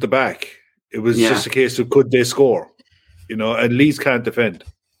resolute at the back. It was just a case of could they score, and Leeds can't defend.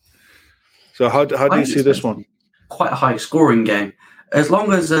 So how do you see this one? Quite a high scoring game. As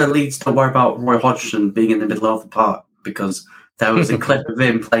long as Leeds don't worry about Roy Hodgson being in the middle of the park, because there was a clip of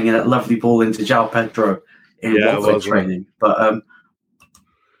him playing that lovely ball into João Pedro in Watford training. But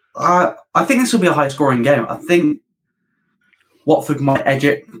I think this will be a high scoring game. I think Watford might edge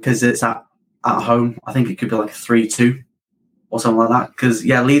it because it's at home. I think it could be like a 3-2 or something like that. Because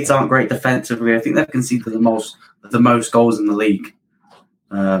Leeds aren't great defensively. I think they've conceded the most goals in the league.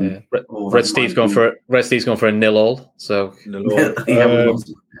 Red Steve's gone for a 0-0. So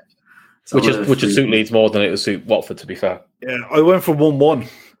which would suit Leeds more than it would suit Watford, to be fair. Yeah, I went for 1-1,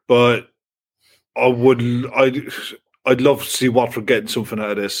 but I'd love to see Watford getting something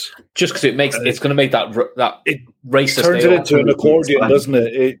out of this. Just because it's going to make that race turns it into an accordion, doesn't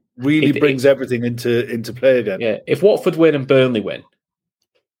it? It really brings everything into play again. Yeah, if Watford win and Burnley win,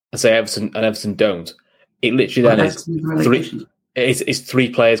 and say Everton don't, it literally then is 3. It's 3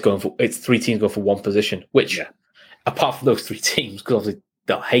 players going for. It's 3 teams going for 1 position. Which, apart from those 3 teams, because obviously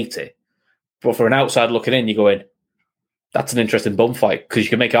they'll hate it. But for an outside looking in, you're going, that's an interesting bum fight because you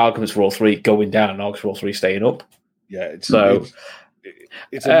can make arguments for all 3 going down and arguments for all 3 staying up. Yeah, it's a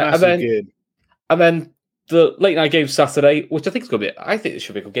massive game. And then the late night game Saturday, which I think is going to be. I think it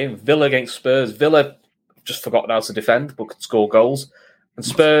should be a good game. Villa against Spurs. Villa just forgotten how to defend, but could score goals. And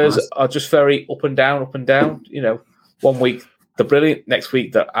Spurs are just very up and down. 1 week they're brilliant. Next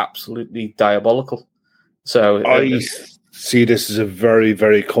week they're absolutely diabolical. So I see this as a very,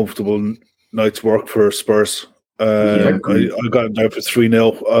 very comfortable night's work for Spurs. I got them down for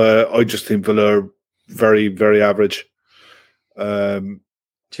 3-0. I just think Villa are very, very average. Do you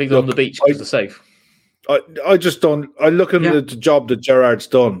think they're on the beach because they're safe? I just don't. I look at the job that Gerrard's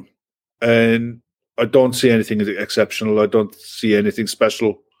done, and I don't see anything exceptional. I don't see anything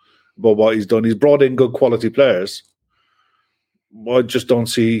special about what he's done. He's brought in good quality players. I just don't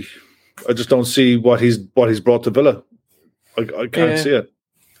see what he's brought to Villa. I can't see it.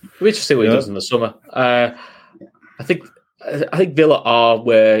 We'll just see what he does in the summer. I think Villa are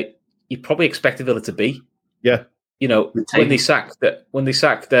where you probably expected Villa to be. Yeah, when they sacked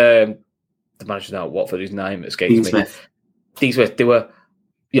the manager now at Watford, whose name escapes me. Dean Smith. They were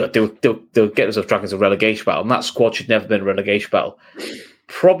getting themselves dragged into a relegation battle, and that squad should never been a relegation battle.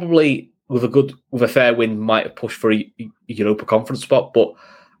 Probably with a fair win, might have pushed for a Europa Conference spot, but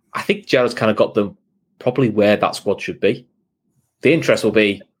I think Gerrard's kind of got them probably where that squad should be. The interest will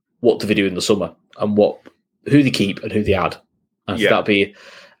be what do they do in the summer and who they keep and who they add. And that'll be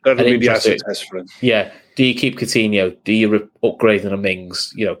the asset test for him. Yeah. Do you keep Coutinho? Do you upgrade on a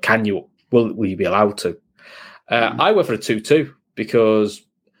Mings? Can you? Will you be allowed to? I went for a 2-2 because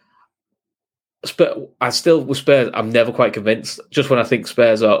with Spurs, I'm never quite convinced. Just when I think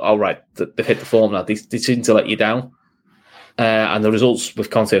Spurs are all right, they've hit the form now. They seem to let you down, and the results with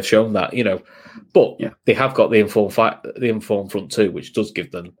Conte have shown that. But they have got the informed front too, which does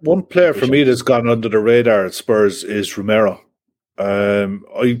give them one player for me that's gone under the radar at Spurs is Romero.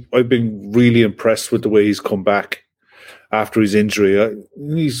 I've been really impressed with the way he's come back after his injury.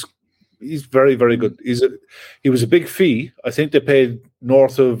 He's very, very good. He was a big fee. I think they paid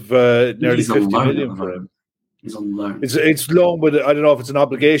north of nearly 50 million for him. He's on loan. It's loan, but I don't know if it's an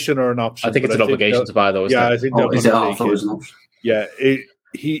obligation or an option. I think it's an obligation to buy those. I think is it? I thought it was an option. Yeah,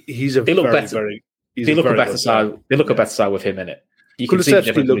 he's a they look very, better. very. They look a better side. They look a better side with him in it.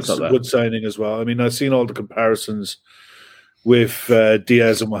 Kulusevski looks a good signing as well. I mean, I've seen all the comparisons with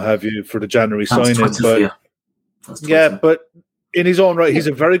Diaz and what have you for the January signing, but in his own right, he's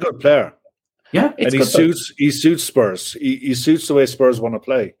a very good player. Yeah, and he suits Spurs. He suits the way Spurs want to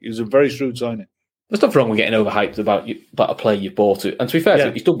play. He's a very shrewd signing. There's nothing wrong with getting overhyped about a player you bought it. And to be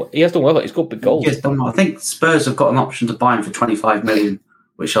fair, he has done well. He's got big goals. Yes, I think Spurs have got an option to buy him for 25 million,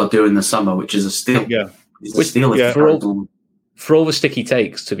 which they'll do in the summer, which is a steal. Yeah, it's a steal. For all the stick he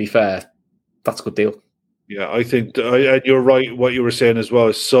takes, to be fair, that's a good deal. Yeah, I think and you're right. What you were saying as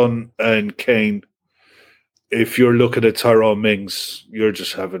well, Son and Kane. If you're looking at Tyrone Mings, you're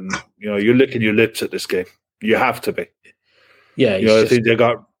just having, you're licking your lips at this game. You have to be. Yeah, I think they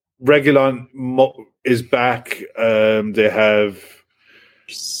got Reguilon is back. They have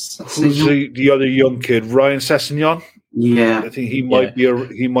who's the other young kid, Ryan Sessegnon. Yeah, I think he might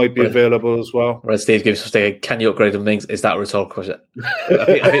be available as well. Right, Steve gives us a can you upgrade on Mings? Is that a rhetorical question?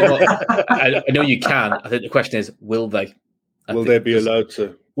 I know you can. I think the question is, will they? Will they be allowed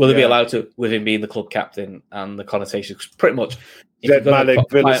to? Will they be allowed to, with him being the club captain and the connotations? Pretty much. Zed Malik,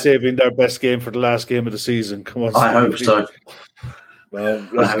 Villa saving their best game for the last game of the season. Come on, I hope so. Well,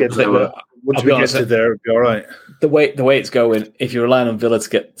 let's get to it. Once we get to there, it'll be all right. The way it's going, if you're relying on Villa to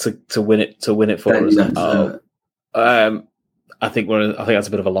get to win it for us, I think that's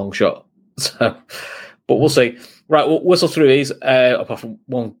a bit of a long shot. So, but we'll see. Right, we'll whistle through these. Apart from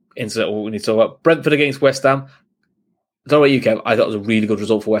one incident we need to talk about, Brentford against West Ham. I don't know about you, Kev. I thought it was a really good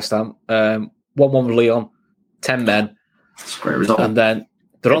result for West Ham. 1-1 with Leon, 10 men. That's a great result. And then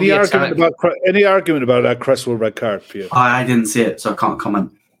they're any argument about that Cresswell red card for you? I didn't see it, so I can't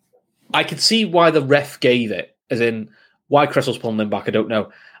comment. I could see why the ref gave it, as in why Cresswell's pulling them back. I don't know.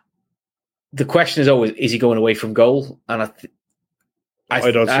 The question is always, is he going away from goal? And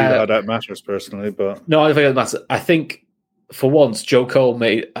I don't see how that matters personally, but no, I don't think it matters. I think for once, Joe Cole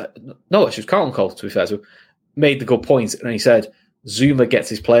made no, it was Carlton Cole, to be fair to him, made the good point, and he said Zuma gets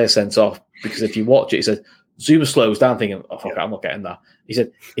his player sent off because if you watch it, he said Zuma slows down, thinking, "Oh fuck, I'm not getting that." He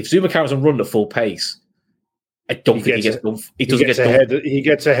said if Zuma carries on running at full pace, I don't think he gets done. He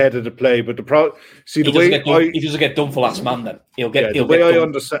gets ahead of the play, but he doesn't get done for last man. Then the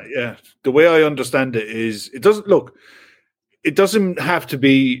way I understand it is it doesn't look. It doesn't have to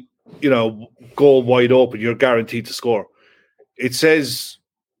be goal wide open. You're guaranteed to score. It says,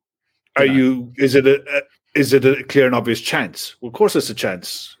 Is it a clear and obvious chance? Well, of course it's a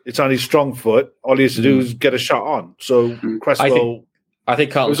chance. It's on his strong foot. All he has to do is get a shot on. So Cresswell... I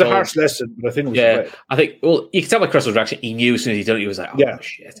think Carlton... It was a harsh lesson, but I think it was right. I think... Well, you can tell by Cresswell's reaction, he knew as soon as he done it, he was like,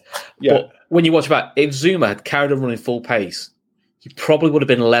 shit. Yeah. But when you watch back, if Zuma had carried on running full pace, he probably would have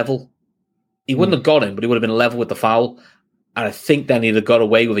been level. He wouldn't have got him, but he would have been level with the foul. And I think then he'd have got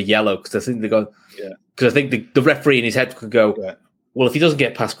away with a yellow, because I think because I think the referee in his head could go... Yeah. Well, if he doesn't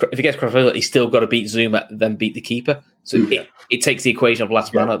get past, if he gets Cresswell, he's still got to beat Zuma, then beat the keeper. So it takes the equation of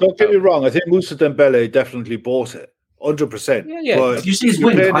last man out. Don't get me wrong. I think Moussa Dembele definitely bought it, 100%. Yeah. But did you see his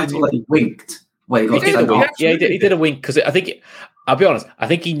wink? I thought he winked. He did a wink because I think. I'll be honest. I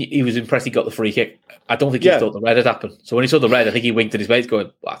think he was impressed. He got the free kick. I don't think he thought the red had happened. So when he saw the red, I think he winked at his mates,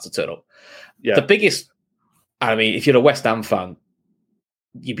 going, well, "That's a turn up." Yeah. The biggest. I mean, if you're a West Ham fan,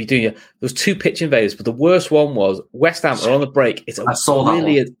 you'd be doing those two pitch invaders, but the worst one was West Ham are on the break. It's a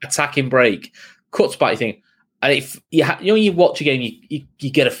really attacking break, cuts back. You think, and if when you watch a game,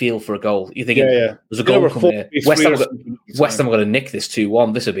 you get a feel for a goal. You're thinking, there's a goal coming here. West Ham are going to nick this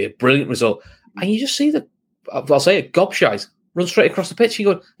 2-1. This would be a brilliant result. And you just see I'll say it, Gobshite run straight across the pitch.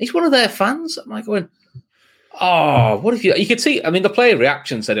 You go, he's one of their fans. I'm like going, oh, what if you could see? I mean, the player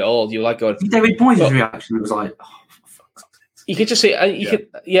reaction said it all. You were like going, David Moyes' reaction was like, oh. You could just see,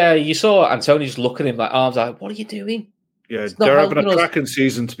 you saw Antonio just look at him like arms like, what are you doing? Yeah, they're having a cracking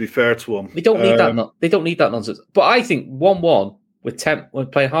season, to be fair to them. They don't need that. They don't need that nonsense. But I think 1-1 with 10, when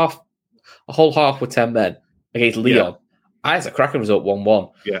playing a whole half with 10 men against Leon, that's a cracking result.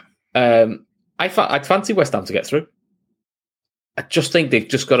 1-1. Yeah. I'd fancy West Ham to get through. I just think they've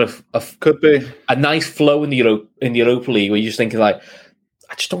just got a nice flow in the Europa League where you're just thinking like,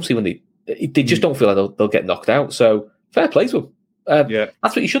 I just don't see when they just don't feel like they'll get knocked out. So. Fair play to them.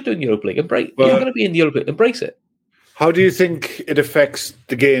 That's what you should do in the Europa League. You're going to be in the Europa League. Embrace it. How do you think it affects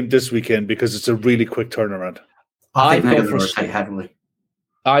the game this weekend? Because it's a really quick turnaround. I think they're going to rotate heavily.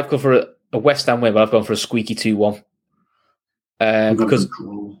 I've gone for a West Ham win, but I've gone for a squeaky 2-1. Because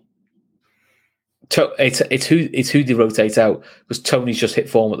it's who they rotate out. Because Tony's just hit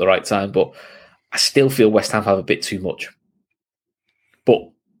form at the right time, but I still feel West Ham have a bit too much.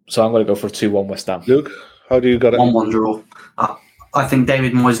 So I'm going to go for a 2-1 West Ham. Luke? How do you got it? 1-1 draw. I think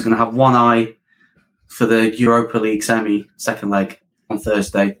David Moyes is going to have one eye for the Europa League second leg on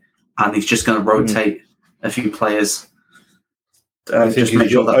Thursday, and he's just going to rotate a few players. Just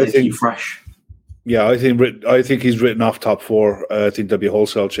make sure that they keep fresh. Yeah, I think he's written off top four. I think there'll be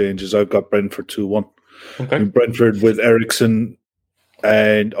wholesale changes. I've got Brentford 2-1. Okay. And Brentford with Ericsson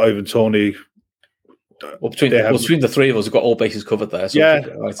and Ivan Toney. Well, between the three of us, we've got all bases covered there. So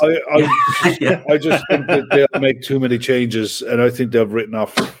I just think that they'll make too many changes, and I think they've written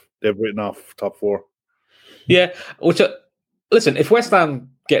off top four. Yeah, listen, if West Ham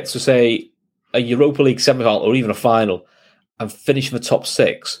gets to say a Europa League semi-final or even a final and finish in the top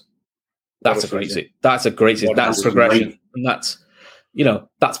 6, that's a great season. That's a great season. That's progression. And that's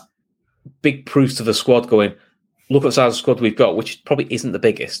big proofs to the squad going, look at the size of the squad we've got, which probably isn't the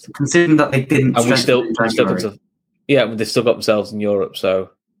biggest. Considering that they didn't, and they've still got themselves in Europe.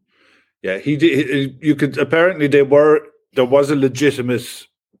 So, yeah, you could apparently there was a legitimate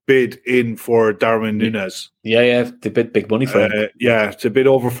bid in for Darwin Núñez. Yeah, they bid big money for him. To bid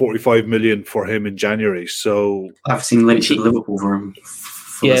over 45 million for him in January. So I've seen links to Liverpool for him.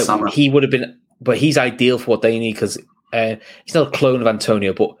 The summer. He would have been, but he's ideal for what they need because he's not a clone of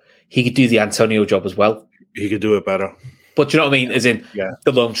Antonio, but he could do the Antonio job as well. He could do it better. But you know what I mean? As in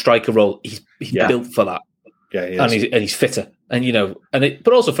the lone striker role, he's built for that. Yeah, he is. And he's fitter. And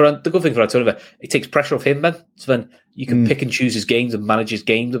but also for the good thing for Antonio, it takes pressure off him, man. So then you can pick and choose his games and manage his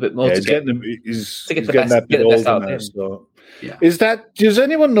games a bit more. He's getting that bit older now. So. Yeah. Does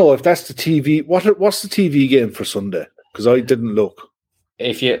anyone know if that's the TV? What's the TV game for Sunday? Because I didn't look.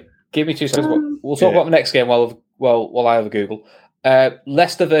 If you give me 2 seconds, we'll talk about the next game while I have a Google.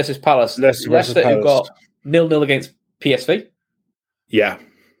 Leicester versus Palace. Leicester who got 0-0 against PSV. Yeah.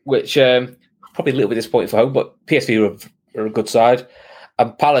 Which probably a little bit disappointing for home, but PSV are a good side.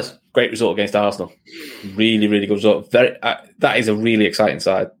 And Palace, great result against Arsenal. Really, really good result. That is a really exciting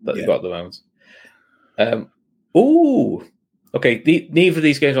side that they've got at the moment. Okay. Neither of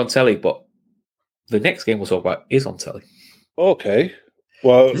these games are on telly, but the next game we'll talk about is on telly. Okay.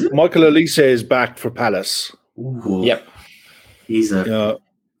 Well, Michael Olise is back for Palace. Ooh. Yep. He's a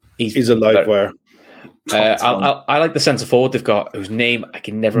live wire. I like the centre forward they've got, whose name I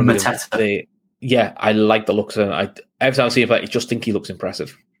can never remember. I like the looks of him. Every time I see him, I just think he looks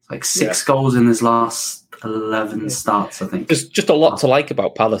impressive. Like 6 goals in his last 11 starts, I think. There's just a lot to like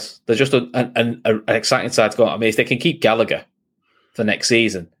about Palace. They're just an exciting side to go on. I mean, if they can keep Gallagher for next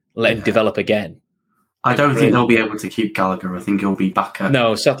season, let him develop again. I don't think they'll be able to keep Gallagher. I think he'll be back at...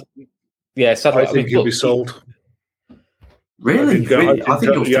 No, sadly. I think he'll be sold. Really?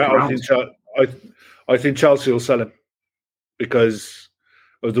 I think Chelsea will sell him because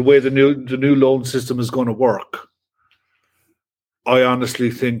of the way the new loan system is going to work. I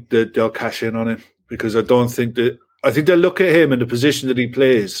honestly think that they'll cash in on him because I think they'll look at him in the position that he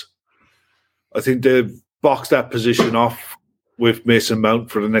plays. I think they've boxed that position off with Mason Mount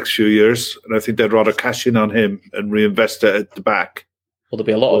for the next few years, and I think they'd rather cash in on him and reinvest it at the back. Well, there'll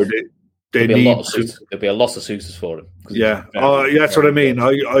be a lot of there'll be a lot of suitors for him. Yeah, that's what I mean.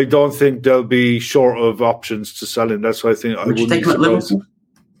 I don't think they'll be short of options to sell him. That's why I think would you take him at Liverpool?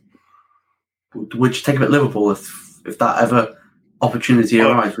 Would you take him at Liverpool if that ever opportunity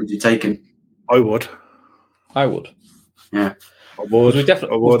arrives? Would you take him? I would. Yeah, I would.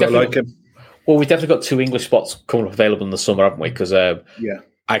 I would. I like him. Well, we've definitely got 2 English spots coming up available in the summer, haven't we? Because I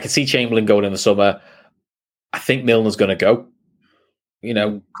could see Chamberlain going in the summer. I think Milner's going to go.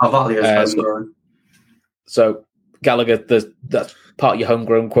 Carvalho's so Gallagher, that's part of your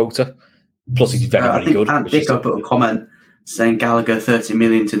homegrown quota. Plus, he's very, very good. And Dicko put a comment saying Gallagher 30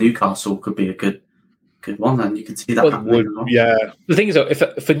 million to Newcastle could be a good one, and you can see that happening. Yeah. The thing is, though, if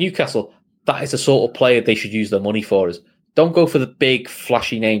for Newcastle, that is the sort of player they should use their money for. Is don't go for the big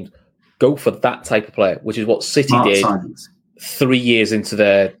flashy names. Go for that type of player, which is what City did 3 years into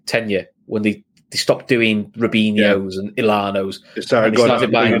their tenure when they stopped doing Robinhos and Ilanos. They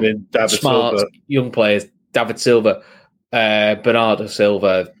started buying in David smart Silva. Young players, David Silva, Bernardo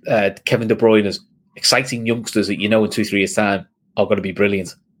Silva, Kevin De Bruyne, exciting youngsters that in 2-3 years' time are going to be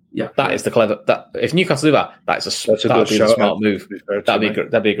brilliant. Yeah, that is the clever. If Newcastle do that, that'd be a smart move.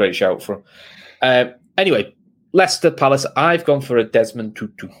 That'd be a great shout for them. Anyway, Leicester Palace. I've gone for a Desmond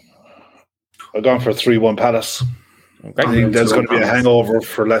Tutu. I've gone for a 3-1 Palace. Okay. I think there's going to be a hangover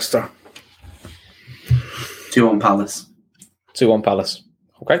for Leicester. 2-1 Palace. 2-1 Palace.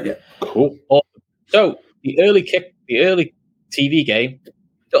 Okay. Yeah. Cool. So the early TV game,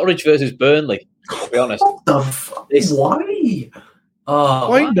 Norwich versus Burnley. To be honest, why?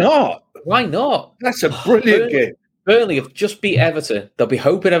 Why not? Why not? That's a brilliant game. Burnley have just beat Everton. They'll be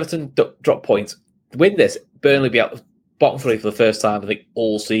hoping Everton drop points. Win this, Burnley will be out the bottom 3 for the first time, I think,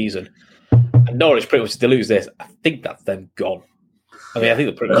 all season. And Norwich, pretty much, if they lose this, I think that's them gone. I think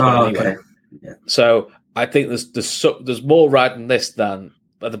they're pretty much gone anyway. Yeah. So I think there's more riding this than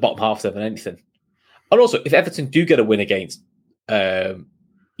at the bottom half than anything. And also, if Everton do get a win against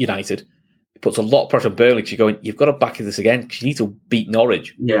United, it puts a lot of pressure on Burnley because you've got to back this again because you need to beat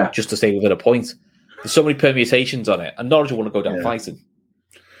Norwich just to stay within a point. There's so many permutations on it, and Norwich will want to go down fighting.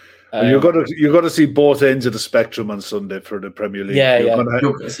 You've got to see both ends of the spectrum on Sunday for the Premier League.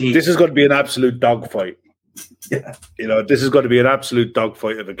 This is going to be an absolute dogfight. Yeah, this is going to be an absolute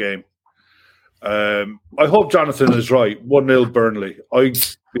dogfight of a game. I hope Jonathan is right. 1-0 Burnley. I'd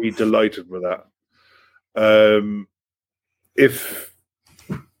be delighted with that. If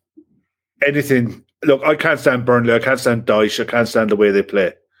anything, look, I can't stand Burnley. I can't stand Dyche. I can't stand the way they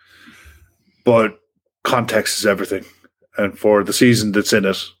play. But context is everything. And for the season that's in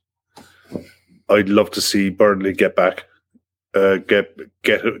it, I'd love to see Burnley get back, get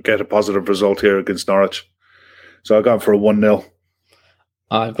a positive result here against Norwich. So I've gone for a 1-0.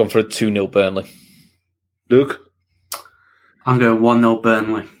 I've gone for a 2-0 Burnley. Luke? I'm going 1-0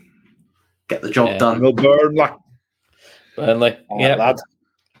 Burnley. Get the job done. 1-0 Burnley. Yeah. Lad.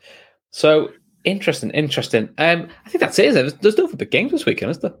 So, interesting. I think that's it. There's no other big games this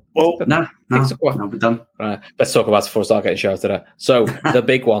weekend, is there? Well, no, we're done. Right. Let's talk about it before I start getting shouted at. So, the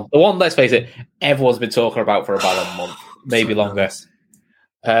big one. The one, let's face it, everyone's been talking about for about a month, maybe longer.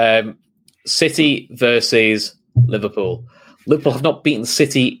 City versus Liverpool. Liverpool have not beaten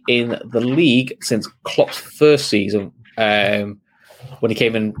City in the league since Klopp's first season, when he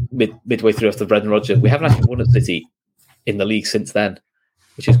came in midway through after Brendan Rodgers. We haven't actually won at City in the league since then,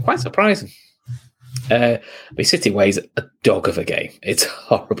 which is quite surprising. But City weighs a dog of a game. It's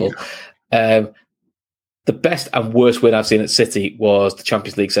horrible. The best and worst win I've seen at City was the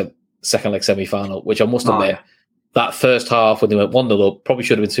Champions League second leg semi-final, which I must admit, that first half when they went 1-0 up, probably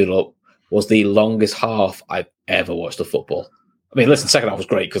should have been 2-0 up, was the longest half I've ever watched of football. I mean, listen, second half was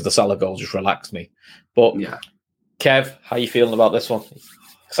great because the Salah goal just relaxed me. But Kev, how are you feeling about this one?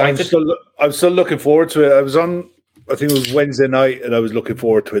 Excited? I'm still looking forward to it. I was on, I think it was Wednesday night, and I was looking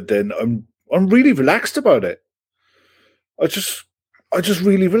forward to it then. I'm really relaxed about it. I just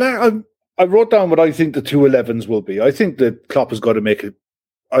really relax. I wrote down what I think the 2-11s will be. I think that Klopp has got to make it.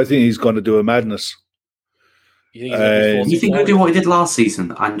 I think he's going to do a madness. You think he'll do what he did last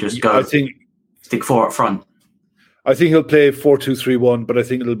season and just go? Stick 4 up front. I think he'll play 4-2-3-1, but I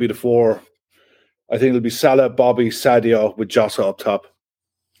think it'll be the 4. I think it'll be Salah, Bobby, Sadio with Jota up top.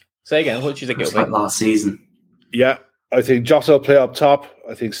 Say again, what do you think it'll be? Like last season. Yeah, I think Jota will play up top.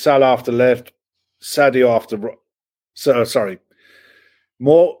 I think Salah off the left, Sadio off the right.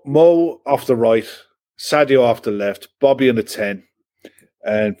 Mo off the right, Sadio off the left, Bobby in the 10,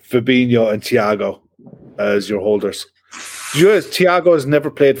 and Fabinho and Thiago as your holders. Thiago has never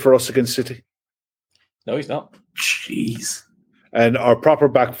played for us against City. No, he's not. Jeez. And our proper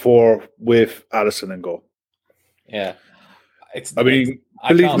back 4 with Alisson and goal. Yeah. Believe me.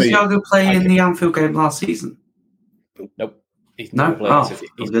 Did Thiago play in the Anfield game last season? Nope. He's never played City.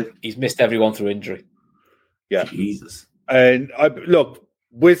 He's missed everyone through injury. Yeah. Jesus. And look,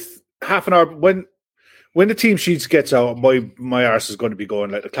 with half an hour, when the team sheets gets out, my arse is going to be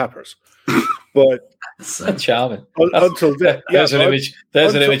going like the clappers. But charming. Until then, there's an image.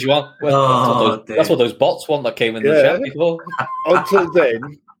 There's an image you want. Well, that's what those bots want that came in the chat before. Until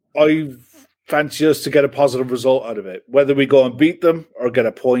then, I fancy us to get a positive result out of it. Whether we go and beat them or get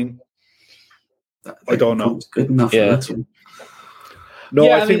a point, I don't know. Good enough. Yeah. For that. No,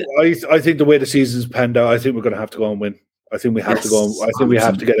 I think the way the season's panned out, I think we're going to have to go and win. I think we have to go. I think we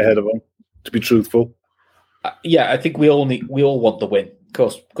have to get ahead of them. To be truthful. I think we all want the win,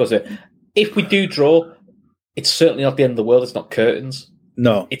 because if we do draw, it's certainly not the end of the world. It's not curtains.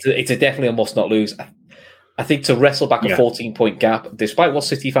 No, it's definitely a must not lose. I think to wrestle back a 14-point gap, despite what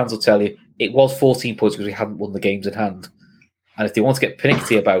City fans will tell you, it was 14 points because we hadn't won the games in hand. And if they want to get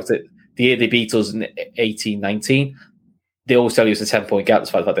pernickety about it, the year they beat us in 18-19, they always tell you it's a 10-point gap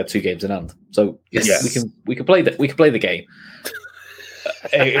despite the fact they had 2 games in hand. So we can play the game.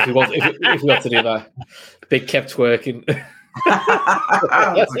 if we want to do that. Big Kev twerking.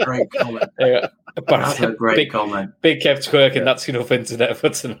 That's a great comment. That's a great comment. Big Kev twerking. That's enough internet for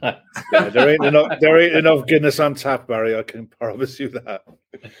tonight. There ain't enough Guinness on tap, Barry. I can promise you that.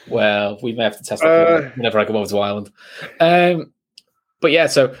 Well, we may have to test that whenever I come over to Ireland. But yeah,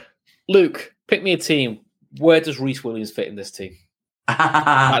 so Luke, pick me a team. Where does Reece Williams fit in this team?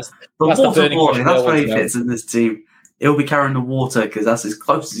 That's where he fits in this team. He'll be carrying the water because that's as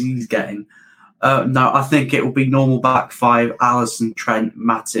close as he's getting. No, I think it will be normal back 5, Alisson, Trent,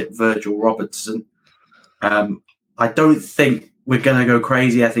 Matip, Virgil, Robertson. I don't think we're going to go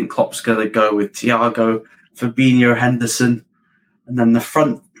crazy. I think Klopp's going to go with Thiago, Fabinho, Henderson. And then the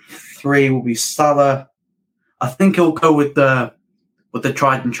front 3 will be Salah. I think he'll go with the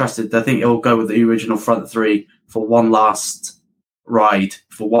tried and trusted. I think he'll go with the original front 3 for one last ride,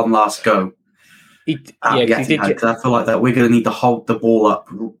 for one last go. I feel like that we're going to need to hold the ball up,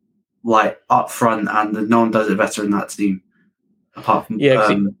 like up front, and no one does it better in that team. Apart from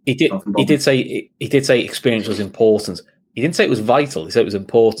he did say experience was important. He didn't say it was vital. He said it was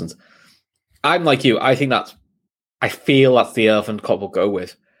important. I'm like you. I feel that's the elephant Klopp will go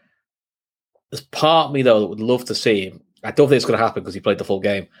with. there's part of me though that would love to see him. I don't think it's going to happen because he played the full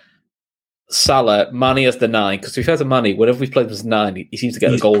game. Salah, Mane as the 9, because to be fair to Mane, whenever we've played him as 9, he seems to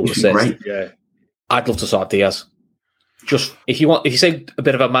get a goal or assist. Great. Yeah. I'd love to start Diaz. Just if you say a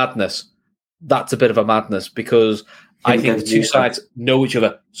bit of a madness, that's a bit of a madness because I think the two sides know each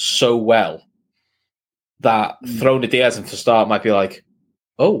other so well that throwing a Diaz in for start might be like,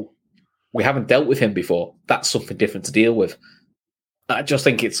 oh, we haven't dealt with him before. That's something different to deal with. I just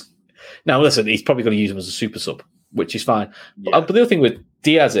think it's now. Listen, he's probably going to use him as a super sub, which is fine. Yeah. But the other thing with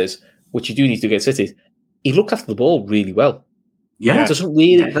Diaz is, which you do need to get City, he looked after the ball really well. Yeah, Doesn't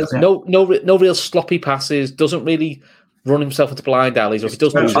really no real sloppy passes. Doesn't really run himself into blind alleys. Or if he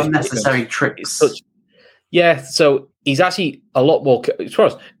does unnecessary tricks. So he's actually a lot more. He's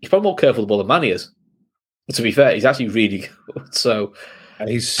probably more careful of the ball than Mane is. To be fair, he's actually really good. So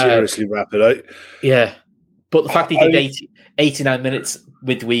he's seriously rapid. Yeah, but the fact that he did 89 minutes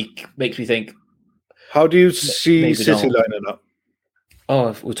midweek makes me think. How do you see City lining up?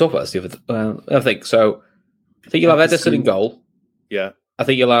 Oh, we'll talk about this the other. I think so. I think you'll have Ederson in goal. Yeah, I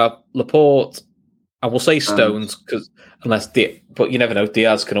think you'll have Laporte, and we'll say Stones because but you never know.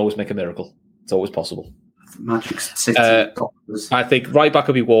 Diaz can always make a miracle. It's always possible. Magic City. I think right back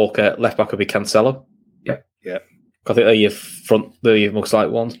will be Walker, left back will be Cancelo. Yeah. I think they're your most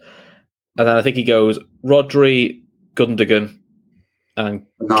likely ones. And then I think he goes Rodri, Gundogan, and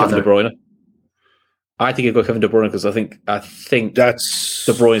Kevin De Bruyne. I think he'll go Kevin De Bruyne because I think that's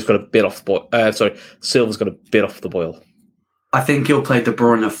De Bruyne's got a bit off the boil. Silva's got a bit off the boil. I think he'll play De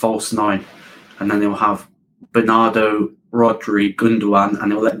Bruyne false 9, and then he'll have Bernardo, Rodri, Gundogan,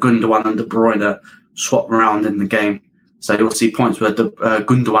 and he'll let Gundogan and De Bruyne swap around in the game. So you'll see points where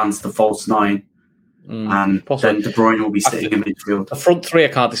Gundogan's the false 9. And possibly. Then De Bruyne will be sitting in midfield. The front three I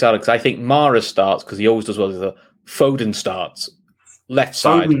can't decide because I think Mahrez starts because he always does well. The Foden starts left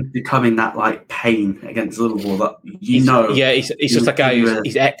side. Foden's becoming that like pain against Liverpool that he's just that guy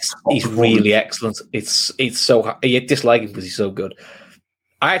he's really excellent. It's so you dislike him because he's so good.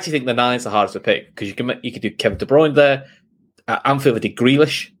 I actually think the 9's the hardest to pick because you could do Kevin De Bruyne there. Anfield did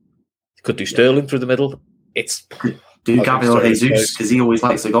Grealish. You could do Sterling through the middle. Do Gabriel Jesus because he always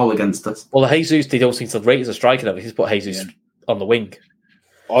likes a goal against us. Well, Jesus, they don't seem to rate as a striker now. He's put Jesus on the wing.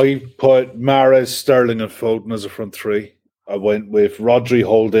 I put Mahrez, Sterling, and Foden as a front three. I went with Rodri,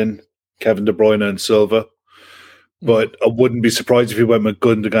 Holding, Kevin De Bruyne, and Silva. But I wouldn't be surprised if he went with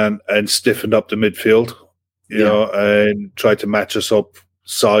Gundogan and stiffened up the midfield, you know, and tried to match us up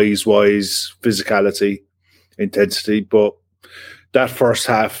size-wise, physicality, intensity. But that first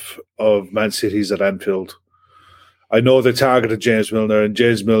half of Man City's at Anfield, I know they targeted James Milner, and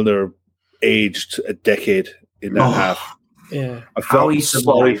James Milner aged a decade in that half. Yeah, I felt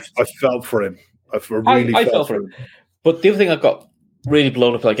for him. I felt for him. But the other thing I got really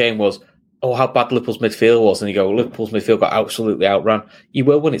blown up in that game was, how bad Liverpool's midfield was. And you go, Liverpool's midfield got absolutely outrun. You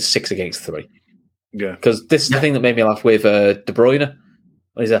will when it's 6 against 3. Yeah. Because this is the thing that made me laugh with De Bruyne.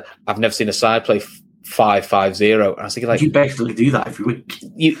 I've never seen a side play 5-5-0. And I was thinking, like, you basically do that every week.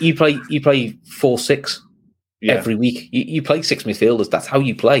 You play 4-6 every week. You play 6 midfielders. That's how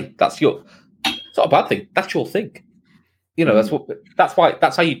you play. It's not a bad thing. That's your thing. You know,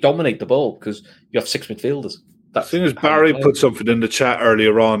 that's how you dominate the ball because you have 6 midfielders. As soon as Barry put something in the chat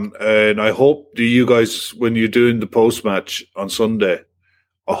earlier on, and I hope you guys, when you're doing the post match on Sunday,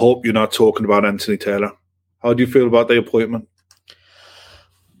 I hope you're not talking about Anthony Taylor. How do you feel about the appointment?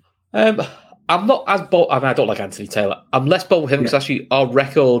 I'm not as bold. I mean, I don't like Anthony Taylor. I'm less bold with him because actually our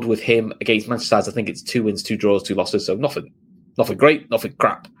record with him against Manchester United, I think it's 2 wins, 2 draws, 2 losses. So nothing great, nothing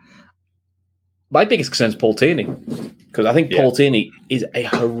crap. My biggest concern is Paul Tierney because I think Paul Tierney is a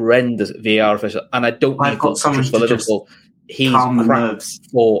horrendous VAR official, and I don't need to trust for Liverpool. He's crap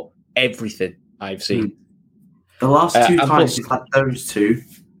for everything I've seen. The last 2 times we've had those two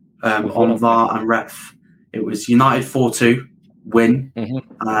on VAR and ref, it was United 4-2 win,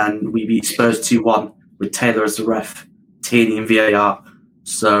 and we beat Spurs 2-1 with Taylor as the ref, Tierney and VAR.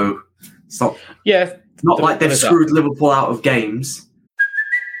 So it's not like they've screwed Liverpool out of games.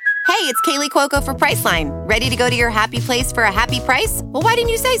 Hey, it's Kaylee Cuoco for Priceline. Ready to go to your happy place for a happy price? Well, why didn't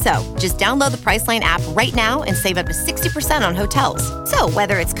you say so? Just download the Priceline app right now and save up to 60% on hotels. So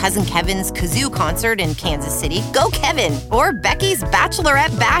whether it's Cousin Kevin's Kazoo Concert in Kansas City, go Kevin, or Becky's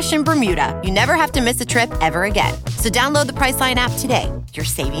Bachelorette Bash in Bermuda, you never have to miss a trip ever again. So download the Priceline app today. Your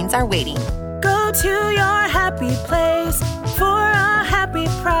savings are waiting. Go to your happy place for a happy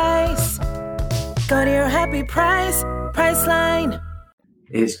price. Go to your happy price, Priceline.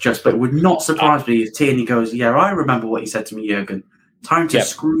 It's just, but it would not surprise me if Tierney goes, I remember what you said to me, Jurgen. Time to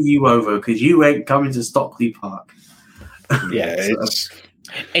screw you over because you ain't coming to Stockley Park. Yeah,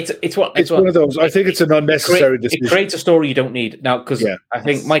 It's one of those. I think it's an unnecessary decision. It creates a story you don't need now because I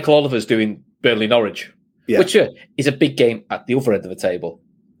think Michael Oliver's doing Burnley Norwich, which is a big game at the other end of the table.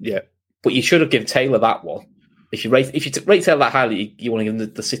 Yeah, but you should have given Taylor that one. If you rate Taylor that highly, you want to give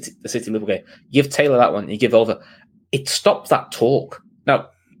him the City Liverpool game. You give Taylor that one. You give Oliver. It stops that talk. Now,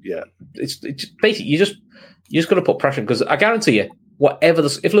 it's basically you just got to put pressure because I guarantee you,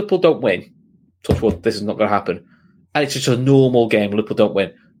 if Liverpool don't win, touch wood, this is not going to happen. And it's just a normal game. Liverpool don't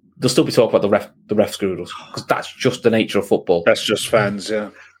win. They'll still be talking about the ref screwed us because that's just the nature of football. That's just fans, yeah.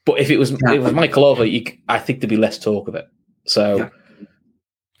 But if it was Michael Oliver, I think there'd be less talk of it. So,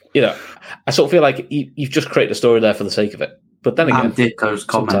 I sort of feel like you've just created a story there for the sake of it. But then again, Ditko's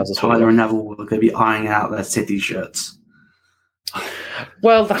comment: Tyler and Neville were going to be ironing out their City shirts.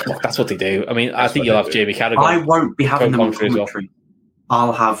 Well, that's what they do. I mean, I think you'll have Jamie Carragher. I won't be having them on commentary.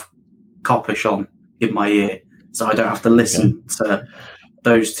 I'll have Coppish on in my ear. So I don't have to listen to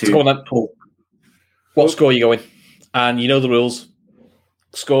those two talk. What score are you going? And you know the rules.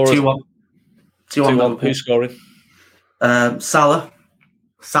 Score 2-1. 2-1. Who's scoring? Salah.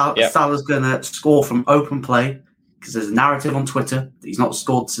 Salah's going to score from open play because there's a narrative on Twitter that he's not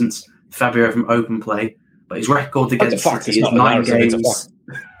scored since February from open play. But his record against City is 9 games,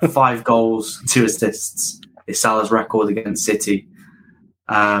 5 goals, 2 assists. It's Salah's record against City.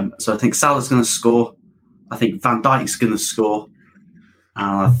 So I think Salah's going to score. I think Van Dijk's going to score.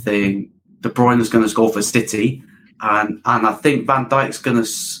 And I think De Bruyne is going to score for City. And I think Van Dijk's going to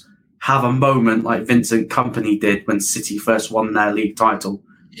have a moment like Vincent Kompany did when City first won their league title,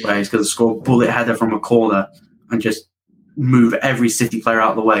 where he's going to score a bullet header from a corner and just move every City player out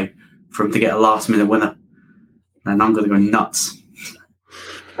of the way for him to get a last-minute winner. And I'm going to go nuts.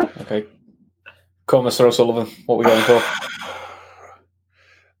 Okay. Come, Mr. O'Sullivan. What are we going for?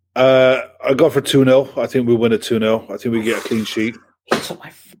 I go for 2-0. I think we win a 2-0. I think we get a clean sheet. He took my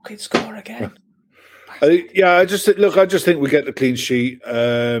fucking score again. I just think we get the clean sheet.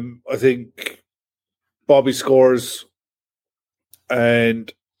 I think Bobby scores,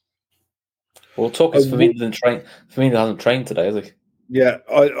 and Tucker's Firmino hasn't trained today, has he? Yeah,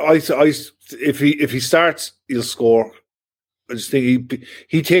 if he starts, he'll score. I just think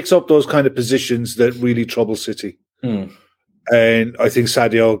he takes up those kind of positions that really trouble City. And I think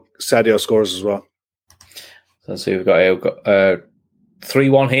Sadio scores as well. Let's see, we've got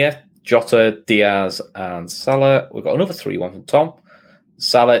 3-1 here. Jota, Diaz, and Salah. We've got another 3-1 from Tom.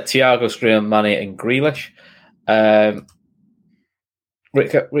 Salah, Thiago, Skriniar, Mane, and Grealish.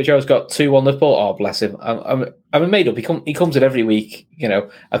 Richo's got 2-1 Liverpool. Oh, bless him. I'm made up. He comes in every week. You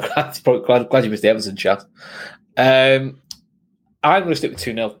know, I'm glad you missed the Everton chat. I'm going to stick with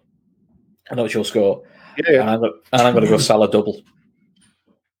 2-0. I know it's your score. Yeah. And I'm going to go Salah double.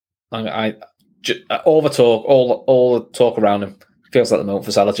 All the talk around him feels like the moment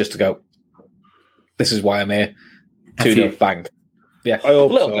for Salah just to go, this is why I'm here. 2-0, bang. Yeah. I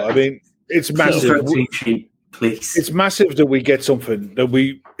hope so. I mean, it's massive. Please. It's massive that we get something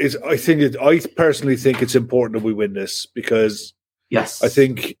that I personally think it's important that we win this because yes, I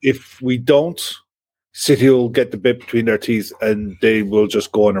think if we don't, City will get the bit between their teeth and they will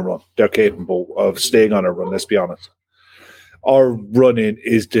just go on a run. They're capable of staying on a run, let's be honest. Our run-in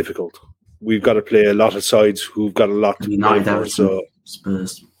is difficult. We've got to play a lot of sides who've got a lot to play for. So,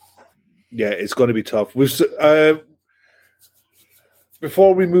 Spurs. Yeah, it's going to be tough.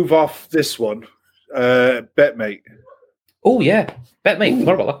 Before we move off this one, BetMate. Oh, yeah. BetMate.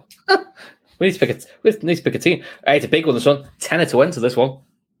 What about that? We need to pick a team. It's a big one, this one. Tenner to enter this one.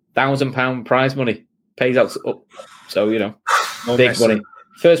 £1,000 prize money. Pays out up. So, you know, big money.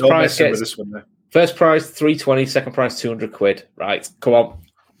 First prize gets this one there. First prize £320, second prize £200. Right, come on.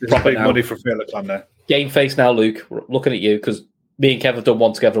 This is big money for Fairley there. Game face now, Luke. We're looking at you because me and Kev have done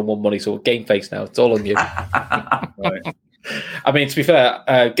one together and won money, so game face now. It's all on you. Right. I mean, to be fair,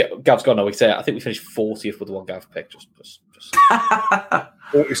 Gav's gone now. We say I think we finished 40th with the one Gav picked. Just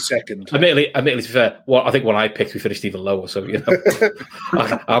 42nd. Admittedly, to be fair, I think when I picked, we finished even lower. So you know,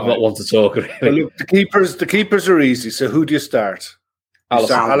 I'm not one to talk. Really. Well, look, the keepers are easy. So who do you start? You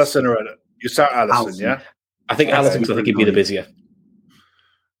start Alisson or you start Alisson, yeah. I think Alisson because I think he'd be the busier.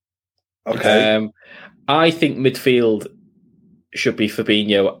 Okay. I think midfield should be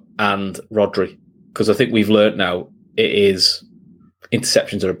Fabinho and Rodri because I think we've learnt now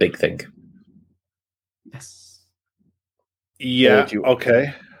interceptions are a big thing. Yes. Yeah.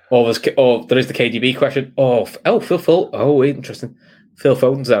 Okay. There is the KDB question. Phil Foden. Oh, interesting. Phil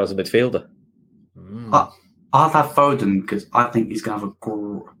Foden's there as a midfielder. I'll have Foden because I think he's going to have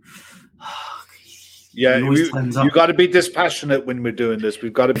a. Yeah, you got to be dispassionate when we're doing this.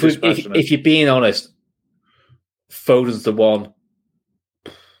 We've got to be dispassionate. If you're being honest, Foden's the one.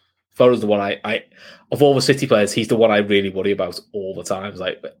 Foden's the one I of all the City players, he's the one I really worry about all the time. It's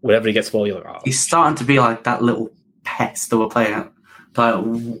like whenever he gets the ball, you're like, oh. He's starting to be like that little pest that we're playing at.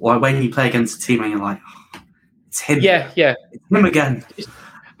 Like when you play against a team and you're like, oh, it's him. Yeah. It's him again.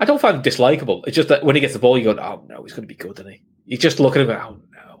 I don't find him dislikable. It's just that when he gets the ball, you go, oh no, he's going to be good, isn't he? You just look at him and oh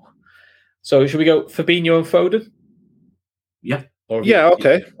no. So should we go Fabinho and Foden? Yeah.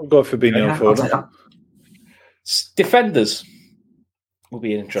 Okay. I'll go Fabinho and Foden. Defenders will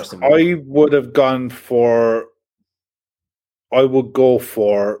be an interesting one. I would go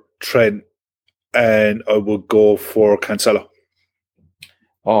for Trent and I would go for Cancelo.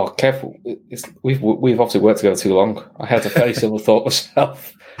 Oh, careful. We've obviously worked together too long. I had a very similar thought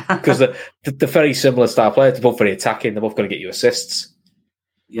myself. Because they're very similar style players. They're both very attacking. They're both going to get you assists.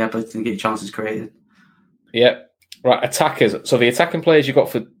 Yeah, but they can get chances created. Yeah. Right, attackers. So the attacking players you've got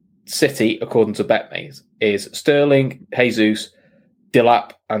for City, according to BetMate, is Sterling, Jesus,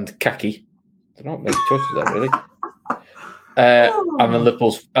 Dilap, and Kaki. They're not many choices there, really. And then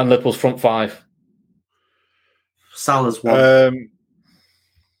Liverpool's front five. Salah's one.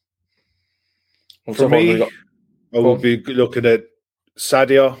 For me, I would be looking at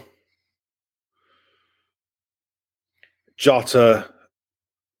Sadio, Jota,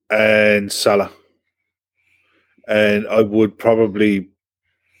 and Salah. And I would probably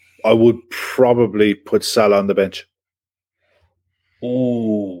put Salah on the bench.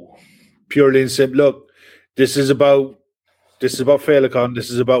 Ooh. Purely and simple. Look, this is about Félicon. This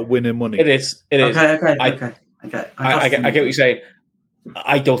is about winning money. It is. Okay. I get what you're saying.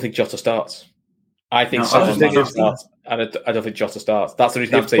 I don't think Jota starts. I think Salah starts, and I don't think Jota starts. That's the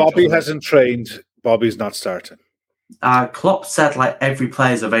reason I'm saying. Bobby hasn't trained. Bobby's not starting. Klopp said like every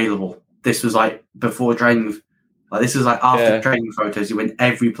player's available. This was like before training. Like this was like after training photos. He went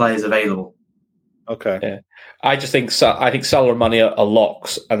every player's available. Okay. Yeah. I think Salah and Mane are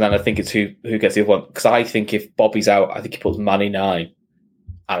locks, and then I think it's who gets the other one. Because I think if Bobby's out, I think he puts Mane 9, and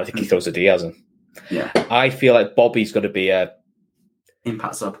I think he throws a Diaz in. Yeah. I feel like Bobby's going to be a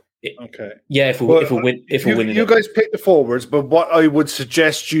impact sub. Okay. Yeah, if we're winning, you guys pick the forwards, but what I would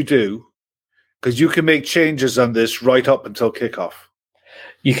suggest you do, because you can make changes on this right up until kickoff.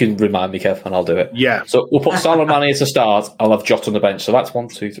 You can remind me, Kev, and I'll do it. Yeah. So we'll put Salah and Mane as a start. I'll have Jota on the bench. So that's 1,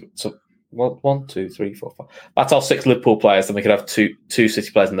 2, 3. So 1, 2, 3, 4, 5. That's our 6 Liverpool players. Then we could have two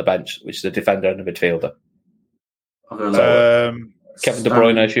City players on the bench, which is a defender and a midfielder. Kevin De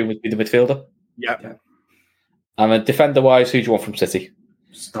Bruyne, I assume, would be the midfielder. Yeah. And then defender-wise, who do you want from City?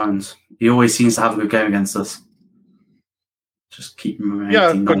 Stones. He always seems to have a good game against us. Just keep him around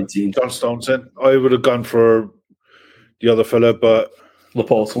 18, 19. John Stones in. I would have gone for the other fella, but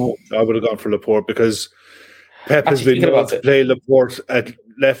Laporte. I would have gone for Laporte because Pep has been known to play Laporte at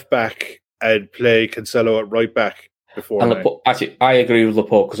left back and play Cancelo at right back before. And Laporte, actually, I agree with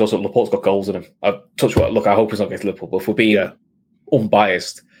Laporte because also Laporte's got goals in him. I hope he's not against Liverpool, but if we're being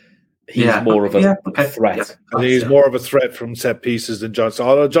unbiased, he's more of a threat. Yeah. I think he's more of a threat from set pieces than John Stones.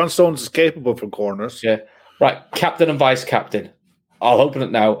 Although John Stones is capable from corners. Yeah. Right. Captain and vice captain. I'll open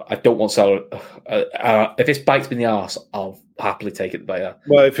it now. I don't want Salah. If this bites me in the arse, I'll happily take it by that.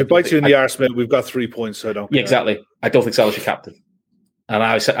 Well, if it bites you in the arse, mate, we've got 3 points, so I don't care. Yeah, exactly. I don't think Salah should captain. And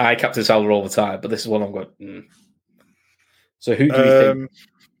I captain Salah all the time, but this is one I'm going, So who do you think?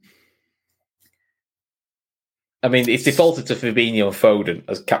 I mean, it's defaulted to Fabinho and Foden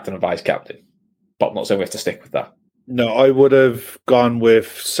as captain and vice captain, but I'm not saying we have to stick with that. No, I would have gone with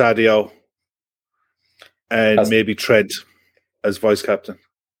Sadio and maybe Trent as vice captain.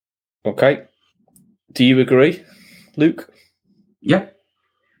 Okay. Do you agree, Luke? Yeah.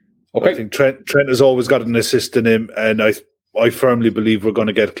 Okay. I think Trent has always got an assist in him, and I firmly believe we're going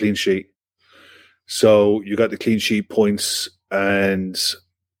to get a clean sheet. So you got the clean sheet points and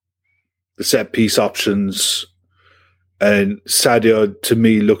the set piece options. And Sadio, to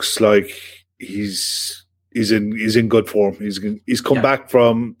me, looks like he's in good form. He's come back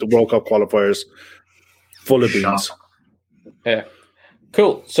from the World Cup qualifiers full of beans. Yeah,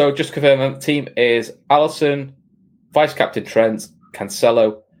 cool. So just confirm, the team is Alisson, vice captain Trent,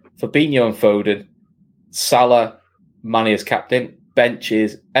 Cancelo, Fabinho and Foden, Salah, Mane as captain, bench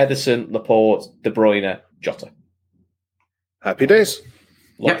is Ederson, Laporte, De Bruyne, Jota. Happy days.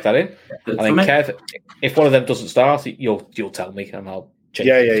 Lock that in. And then Kev, if one of them doesn't start, you'll tell me and I'll change.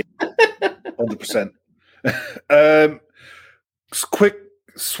 Yeah. 100%. Quick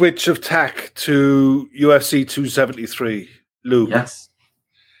switch of tack to UFC 273. Luke. Yes.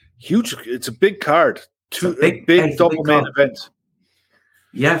 Huge. It's a big card. A big double main event.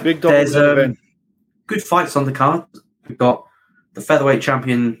 Yeah. Big double main event. Good fights on the card. We've got the featherweight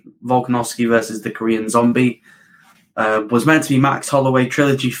champion Volkanovski versus the Korean Zombie. Was meant to be Max Holloway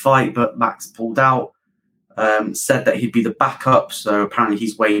trilogy fight, but Max pulled out. Said that he'd be the backup, so apparently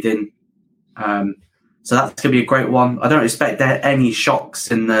he's weighed in. So that's going to be a great one. I don't expect there any shocks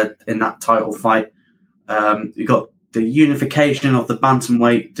in that title fight. We've got the unification of the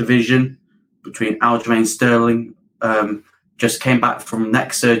bantamweight division between Aljamain Sterling, just came back from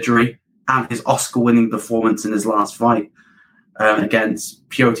neck surgery, and his Oscar-winning performance in his last fight against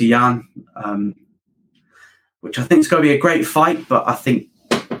Piotr Jan, which I think is going to be a great fight, but I think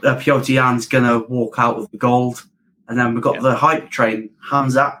Piotr Jan's going to walk out with the gold. And then we've got the hype train,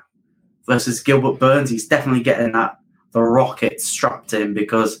 Hamzat versus Gilbert Burns. He's definitely getting the rocket strapped to him,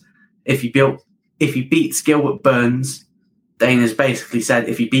 because if he beats Gilbert Burns, Dana's basically said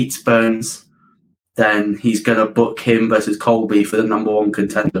if he beats Burns, then he's going to book him versus Colby for the number one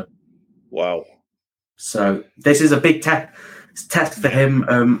contender. Wow. So this is a big test for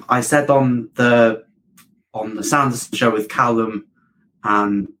him. I said on the Sanderson show with Callum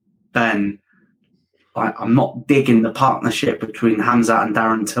and Ben, I'm not digging the partnership between Hamzat and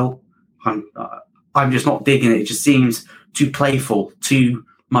Darren Till. I'm just not digging it. It just seems too playful, too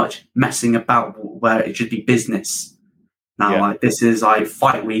much messing about where it should be business. Now, like, this is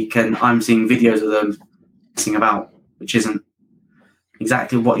fight week, and I'm seeing videos of them messing about, which isn't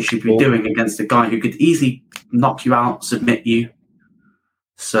exactly what you should be doing against a guy who could easily knock you out, submit you.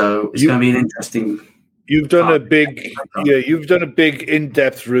 So it's going to be an interesting. You've done a big,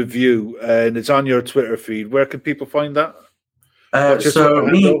 in-depth review, and it's on your Twitter feed. Where can people find that? So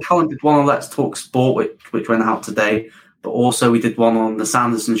me and Callum did one on Let's Talk Sport, which went out today, but also we did one on the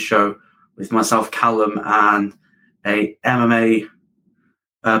Sanderson show with myself, Callum, and a MMA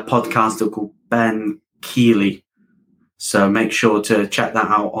podcaster called Ben Keeley. So make sure to check that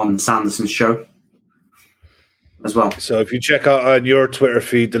out on Sanderson's show as well. So if you check out on your Twitter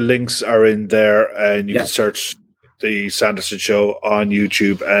feed, the links are in there, and you can search the Sanderson show on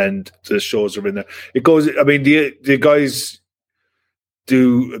YouTube, and the shows are in there. It goes. I mean, the guys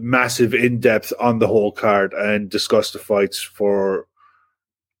do massive in-depth on the whole card and discuss the fights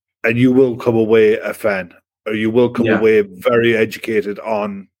and you will come away a fan, or you will come away very educated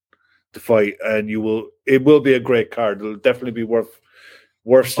on the fight, and it will be a great card. It'll definitely be worth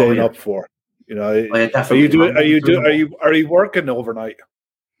staying up for. You know, are you working overnight?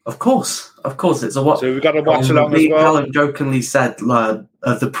 Of course. It's a what? So we've got to watch along as well. Callum jokingly said the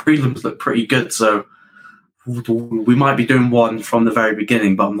prelims look pretty good, so we might be doing one from the very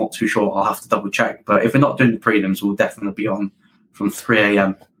beginning, but I'm not too sure. I'll have to double check. But if we're not doing the prelims, we'll definitely be on from 3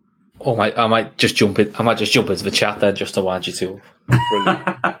 a.m. Oh, I might just jump in. I might just jump into the chat there just to watch you two.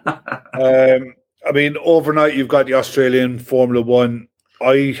 I mean, overnight you've got the Australian Formula One.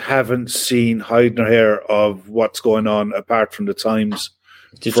 I haven't seen hide nor hair of what's going on apart from the times.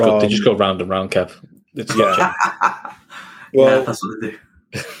 They just go round and round, Kev. Well, that's what they do.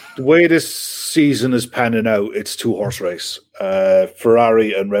 The way this season is panning out, it's 2-horse race.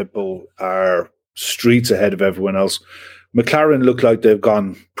 Ferrari and Red Bull are streets ahead of everyone else. McLaren look like they've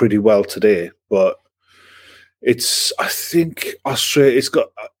gone pretty well today, but I think Australia,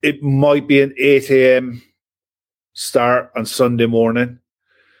 it might be an 8 a.m. start on Sunday morning.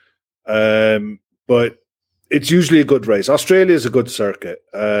 But it's usually a good race. Australia is a good circuit.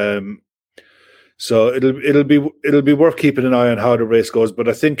 So it'll be worth keeping an eye on how the race goes. But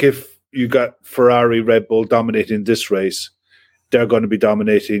I think if you got Ferrari, Red Bull dominating this race, they're going to be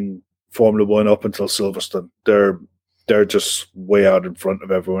dominating Formula One up until Silverstone. They're just way out in front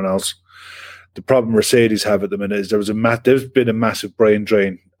of everyone else. The problem Mercedes have at the minute is there's been a massive brain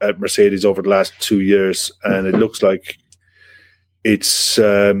drain at Mercedes over the last 2 years, and it looks like it's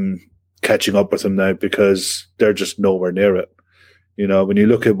catching up with them now, because they're just nowhere near it. You know, when you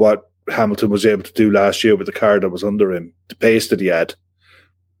look at what Hamilton was able to do last year with the car that was under him, the pace that he had,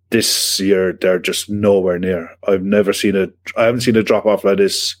 this year they're just nowhere near. I haven't seen a drop off like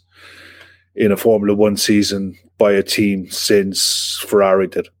this in a Formula One season by a team since Ferrari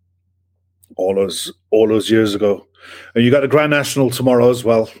did all those years ago. And you got the Grand National tomorrow as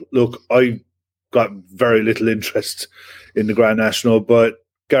well. Look, I got very little interest in the Grand National, but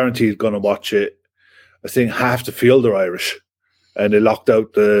guaranteed going to watch it. I think half the field are Irish, and they locked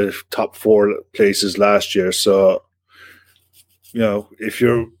out the top 4 places last year. So, you know, if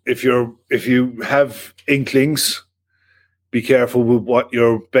you have inklings, be careful with what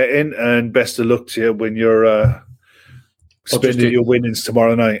you're betting, and best of luck to you when you're spending your winnings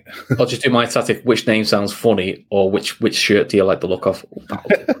tomorrow night. I'll just do my tactic. Which name sounds funny, or which shirt do you like the look of?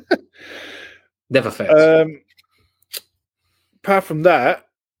 Never fails. Apart from that,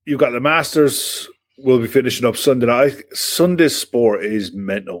 you've got the Masters. Will be finishing up Sunday night. Sunday sport is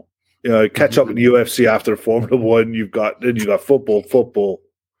mental. catch up with the UFC after Formula One. You've got football,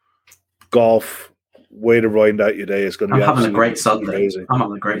 golf. Way to round out your day. It's going to be having a great Sunday. Amazing. I'm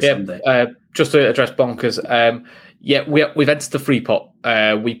having a great Sunday. Just to address Bonkers, we've entered the free pot.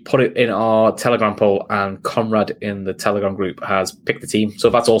 We put it in our Telegram poll, and Conrad in the Telegram group has picked the team. So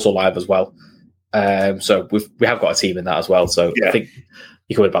that's also live as well. So we have got a team in that as well. So I think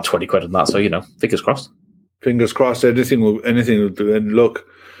you can win about 20 quid on that. So, fingers crossed. Fingers crossed. Anything will do. And look,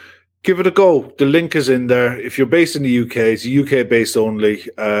 give it a go. The link is in there. If you're based in the UK, it's UK based only.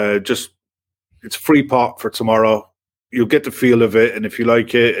 It's a free pot for tomorrow. You'll get the feel of it. And if you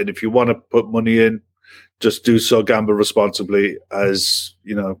like it, and if you want to put money in, just do so, gamble responsibly, as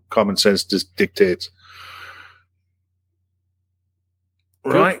common sense dictates.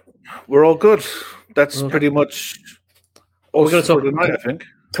 Good. Right. We're all good. That's pretty much all we're going to talk tonight, I think.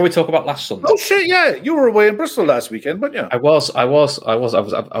 Can we talk about last Sunday? Oh shit! Yeah, you were away in Bristol last weekend, weren't you? I was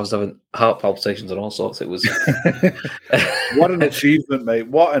having heart palpitations and all sorts. It was what an achievement, mate!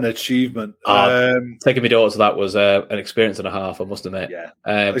 What an achievement! Taking my daughter to that was an experience and a half, I must admit.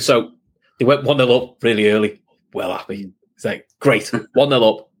 Yeah. So they went 1-0 up really early. Well happy. It's like great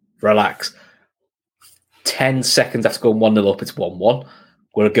 1-0 up. Relax. 10 seconds after going 1-0 up, it's 1-1.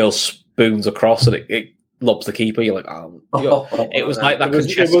 Where a girl spoons across and it lobs the keeper. You're like, it was like that.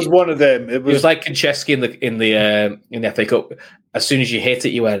 It was one of them. It was like Konchesky in the FA Cup. As soon as you hit it,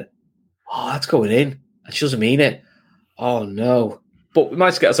 you went, "Oh, that's going in," and she doesn't mean it. Oh no! But we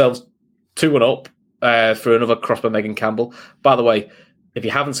might get ourselves 2-1 up for another cross by Megan Campbell. By the way, if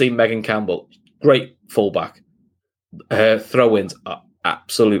you haven't seen Megan Campbell, great fullback. Her throw-ins are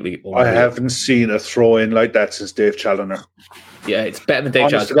absolutely unreal. I haven't seen a throw-in like that since Dave Challoner. Yeah, it's better than Dave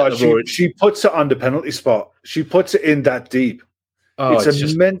Challoner. She puts it on the penalty spot. She puts it in that deep. It's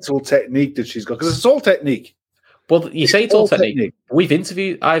just mental technique that she's got, because it's all technique. Well, you say it's all technique.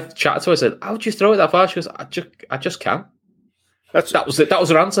 I've chatted to her. I said, "How would you throw it that far?" She goes, "I just can." That was it. That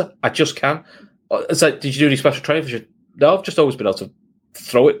was her answer. I just can. It's like, did you do any special training? She said, "No, I've just always been able to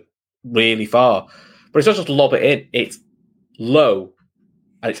throw it really far." But it's not just lob it in. It's low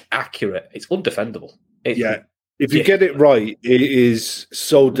and it's accurate. It's undefendable. If you get it right, it is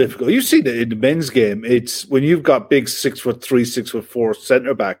so difficult. You've seen it in the men's game. It's when you've got big 6'3", 6'4"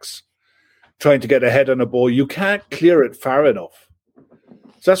 centre backs trying to get ahead on a ball, you can't clear it far enough.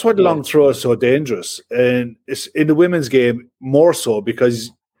 So that's why the long throw is so dangerous. And it's in the women's game more so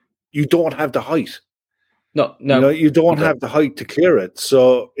because you don't have the height. No, you don't have the height to clear it.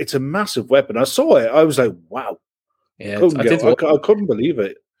 So it's a massive weapon. I saw it. I was like, wow. Yeah, I couldn't believe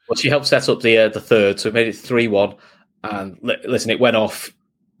it. Well, she helped set up the third, so it made it 3-1. And listen, it went off.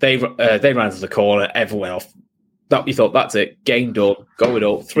 They ran to the corner. Everyone went off. You thought, that's it. Game done. Going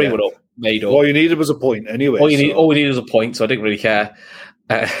up. 3-1 up. Made up. All you needed was a point anyway. All we needed was a point, so I didn't really care.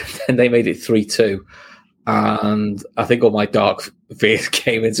 And they made it 3-2. And I think all my dark fears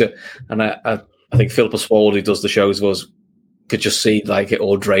came into. And I think Philippa Swald, who does the shows with us, could just see like it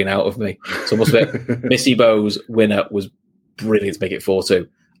all drain out of me. So must admit, Missy Bowe's winner was brilliant to make it 4-2.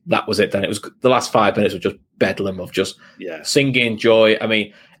 That was it. Then it was the last 5 minutes were just bedlam of just singing joy. I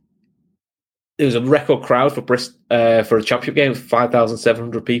mean, it was a record crowd for for a championship game,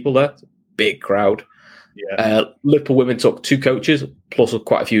 5,700 people there. Big crowd. Yeah. Liverpool women took 2 coaches, plus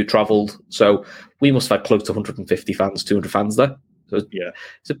quite a few travelled. So we must have had close to 150 fans, 200 fans there. So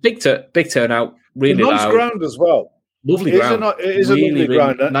it's a big turnout. Really nice loud. Ground as well. Lovely ground. It is really, a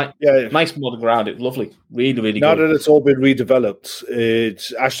lovely ground. Nice modern ground. It's lovely. Really, really now good. Now that it's all been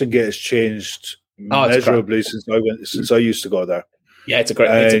redeveloped, Ashton Gate has changed measurably since I used to go there. Yeah, it's a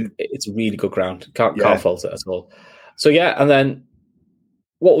great. It's a really good ground. Can't fault it at all. So and then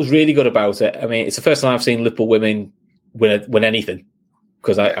what was really good about it? I mean, it's the first time I've seen Liverpool women win anything.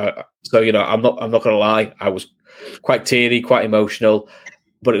 Because I'm not going to lie, I was quite teary, quite emotional,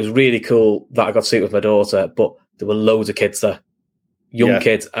 but it was really cool that I got to see it with my daughter. But there were loads of kids there, young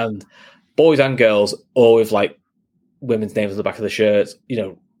kids and boys and girls, all with like women's names on the back of the shirts.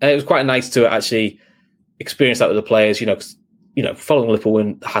 And it was quite nice to actually experience that with the players. Because following Liverpool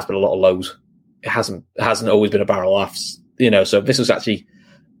win has been a lot of lows. It hasn't always been a barrel of laughs. So this was actually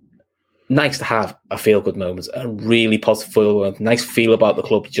nice to have a feel good moment and really positive feel, nice feel about the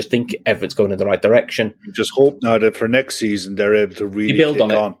club. You just think everything's going in the right direction. You just hope now that for next season they're able to really build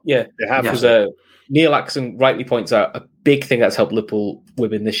on it. Yeah, they have. Because Neil Atkinson rightly points out a big thing that's helped Liverpool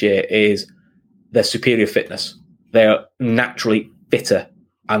women this year is their superior fitness. They're naturally fitter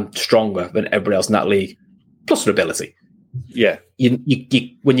and stronger than everybody else in that league, plus their ability. Yeah, you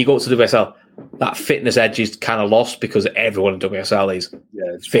when you go to the WSL, that fitness edge is kind of lost because everyone in WSL is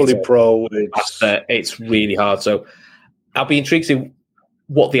it's fully pro. It's really hard. So I'll be intrigued to see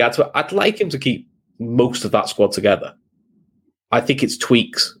what they add to it. I'd like him to keep most of that squad together. I think it's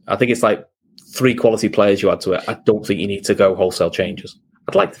tweaks. I think it's like 3 quality players you add to it. I don't think you need to go wholesale changes.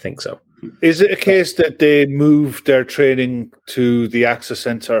 I'd like to think so. Is it a case that they moved their training to the Access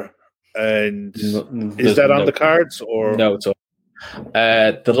Centre? And is that on the cards? Or no, at all.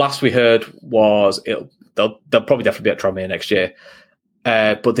 The last we heard was they'll probably definitely be at Tranmere next year,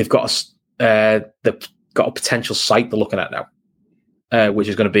 but they've got a potential site they're looking at now, which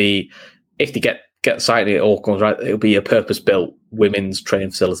is going to be, if they get the site and it all comes right, it'll be a purpose-built women's training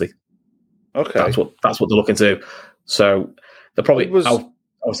facility. Okay, that's what they're looking to do. So they're probably.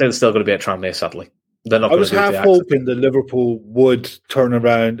 I would say they're still going to be at Tranmere. Sadly, they're not. I was half hoping that Liverpool would turn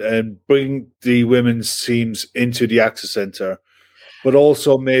around and bring the women's teams into the Access Centre, but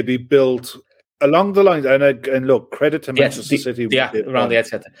also maybe build along the lines. And look, credit to Manchester City around the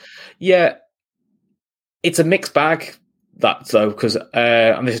Etihad. Yeah, it's a mixed bag. That though, because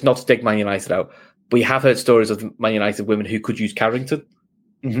and this is not to dig Man United out, but you have heard stories of Man United women who could use Carrington,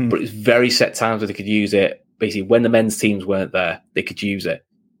 but it's very set times where they could use it. Basically, when the men's teams weren't there, they could use it.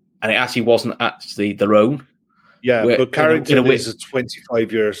 And it actually wasn't actually their own. Yeah, but Carrington is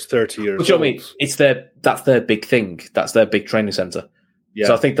 25 years, 30 years. But you know what I mean? That's their big thing. That's their big training centre. Yeah.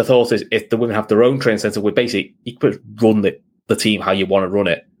 So I think the thought is, if the women have their own training centre, where basically you could run the team how you want to run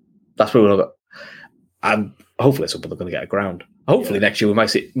it. That's where we're going to go. And hopefully at some point they're going to get a ground. Hopefully next year we might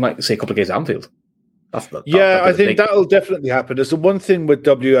see a couple of games at Anfield. I think that'll definitely happen. There's the one thing with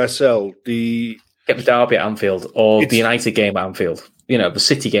WSL, get the derby at Anfield or the United game at Anfield. You know, the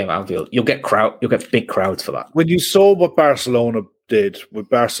City game at Anfield. You'll get big crowds for that. When you saw what Barcelona did with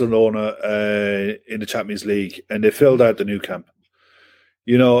Barcelona in the Champions League, and they filled out the Nou Camp,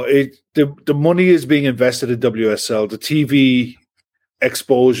 you know, the money is being invested in WSL. The TV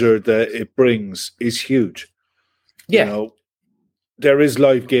exposure that it brings is huge. Yeah, you know, there is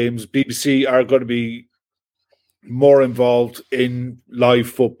live games. BBC are going to be more involved in live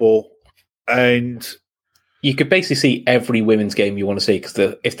football, and you could basically see every women's game you want to see,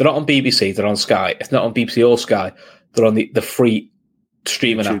 because if they're not on BBC, they're on Sky. If not on BBC or Sky, they're on the free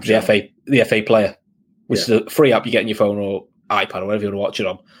streaming app, the FA Player, which is a free app you get on your phone or iPad or whatever you want to watch it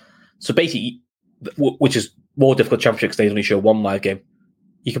on. So basically, which is more difficult Championship because they only show one live game.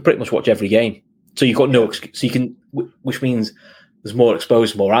 You can pretty much watch every game. So you've got no excuse. So you can, which means there's more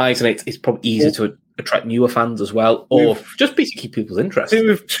exposure, more eyes, and it's probably easier to attract newer fans as well, or just basically keep people's interest. I think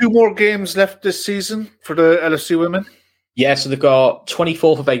we have 2 more games left this season for the LFC women. Yeah, so they've got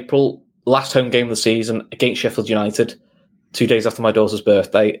 24th of April, last home game of the season against Sheffield United, 2 days after my daughter's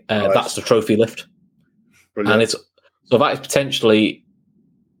birthday. That's the trophy lift. Brilliant. And that is potentially,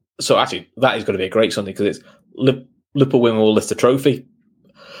 so actually that is going to be a great Sunday, because it's Liverpool women will lift the trophy.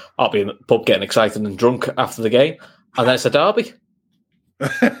 I'll be in the pub getting excited and drunk after the game, and then it's a derby.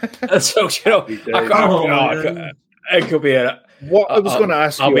 So, you know, it could be a. What I was going to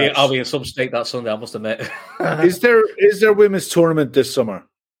ask you, I'll be in some state that Sunday, I must admit. Is there women's tournament this summer?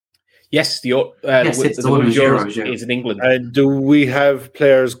 Yes, it's the Women's Euros. It's in England. And do we have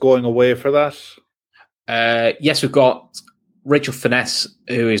players going away for that? Yes, we've got Rachel Finesse,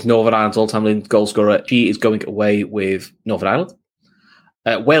 who is Northern Ireland's all-time leading goal scorer. She is going away with Northern Ireland.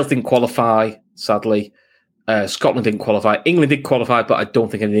 Wales didn't qualify, sadly. Scotland didn't qualify. England did qualify, but I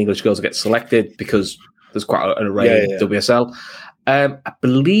don't think any English girls will get selected because there's quite an array in WSL. I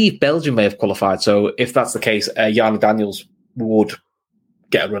believe Belgium may have qualified, so if that's the case, Jana Daniels would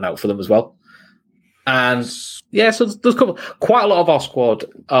get a run out for them as well. And yeah, so there's quite a lot of our squad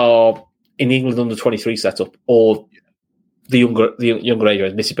are in the England under-23 setup, or the younger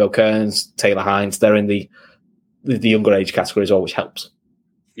age, Missy Bell Kearns, Taylor Hines, they're in the younger age category as well, which helps.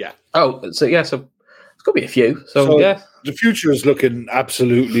 Yeah. So it's got to be a few. So yeah. The future is looking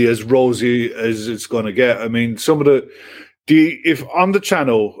absolutely as rosy as it's going to get. I mean, some of if on the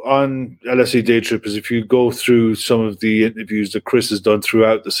channel, on LFC Day Trippers, if you go through some of the interviews that Chris has done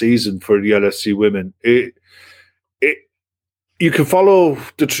throughout the season for the LFC women, you can follow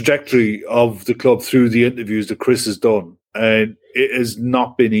the trajectory of the club through the interviews that Chris has done. And it has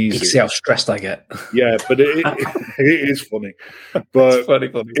not been easy. You can see how stressed I get. Yeah, but it is funny. But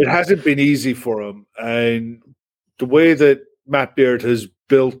funny. It hasn't been easy for him. And the way that Matt Beard has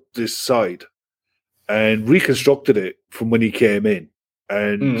built this side and reconstructed it from when he came in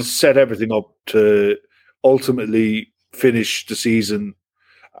and set everything up to ultimately finish the season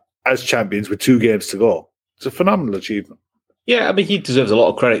as champions with 2 games to go. It's a phenomenal achievement. Yeah, I mean, he deserves a lot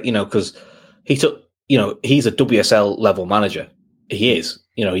of credit, because he took, he's a WSL level manager. He is.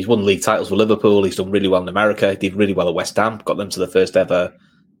 He's won league titles for Liverpool. He's done really well in America. He did really well at West Ham, got them to the first ever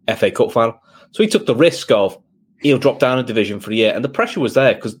FA Cup final. So he took the risk of, he'll drop down a division for a year. And the pressure was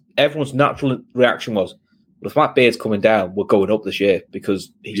there because everyone's natural reaction was, well, if Matt Beard's coming down, we're going up this year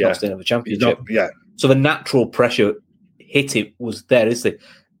because he's not staying in the championship. So the natural pressure hit him was there, isn't it?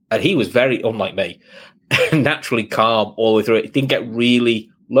 And he was very, unlike me, naturally calm all the way through it. It didn't get really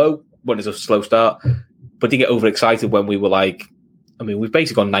low when it's a slow start, but didn't get overexcited when we were like, I mean, we've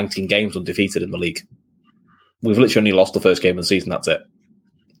basically gone 19 games undefeated in the league. We've literally only lost the first game of the season, that's it.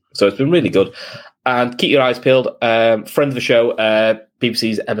 So it's been really good. And keep your eyes peeled. Friend of the show,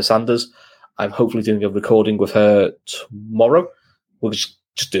 BBC's Emma Sanders. I'm hopefully doing a recording with her tomorrow. We'll just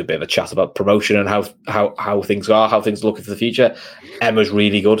do a bit of a chat about promotion and how things are, how things look into the future. Emma's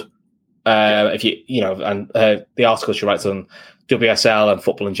really good. If and the articles she writes on WSL and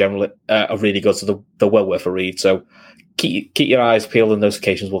football in general are really good, so they're well worth a read. So keep your eyes peeled on those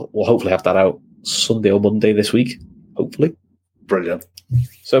occasions. We'll hopefully have that out Sunday or Monday this week. Hopefully. Brilliant.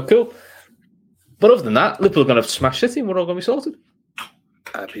 So cool. But other than that, Liverpool are going to smash City and we're all going to be sorted.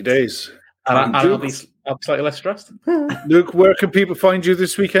 Happy days. And I'll be slightly less stressed. Luke, where can people find you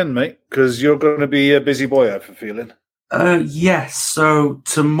this weekend, mate? Because you're going to be a busy boy, I have a feeling. Yes. So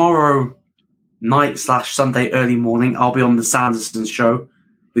tomorrow night / Sunday early morning, I'll be on the Sanderson show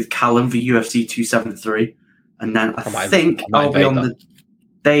with Callum for UFC 273. And then I think I'll be on the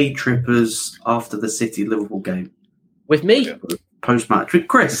Day Trippers after the City Liverpool game. With me? Post-match with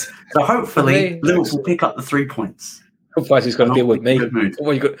Chris. So hopefully Liverpool will pick up the 3 points. Otherwise, he's got to deal with me.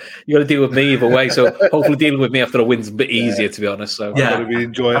 Well, you got to deal with me either way. So hopefully, dealing with me after a win's a bit easier, to be honest. So I'm going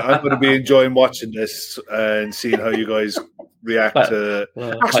to be enjoying watching this and seeing how you guys react to.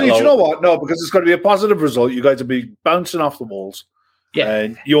 Actually, do you know what? No, because it's going to be a positive result. You guys will be bouncing off the walls,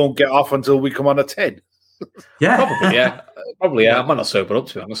 and you won't get off until we come on a 10. Probably. I might not sober up,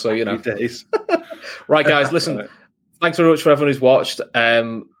 to be honest. So right, guys. Listen, thanks very much for everyone who's watched.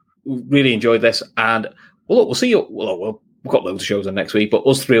 Really enjoyed this, and. Well, look, we'll see you. Well, we've got loads of shows on next week, but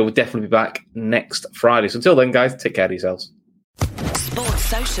us three will definitely be back next Friday. So until then, guys, take care of yourselves. Sports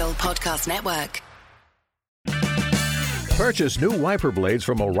Social Podcast Network. Purchase new wiper blades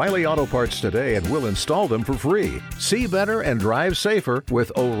from O'Reilly Auto Parts today and we'll install them for free. See better and drive safer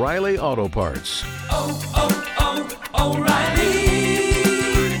with O'Reilly Auto Parts. O'Reilly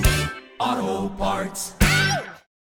Auto Parts.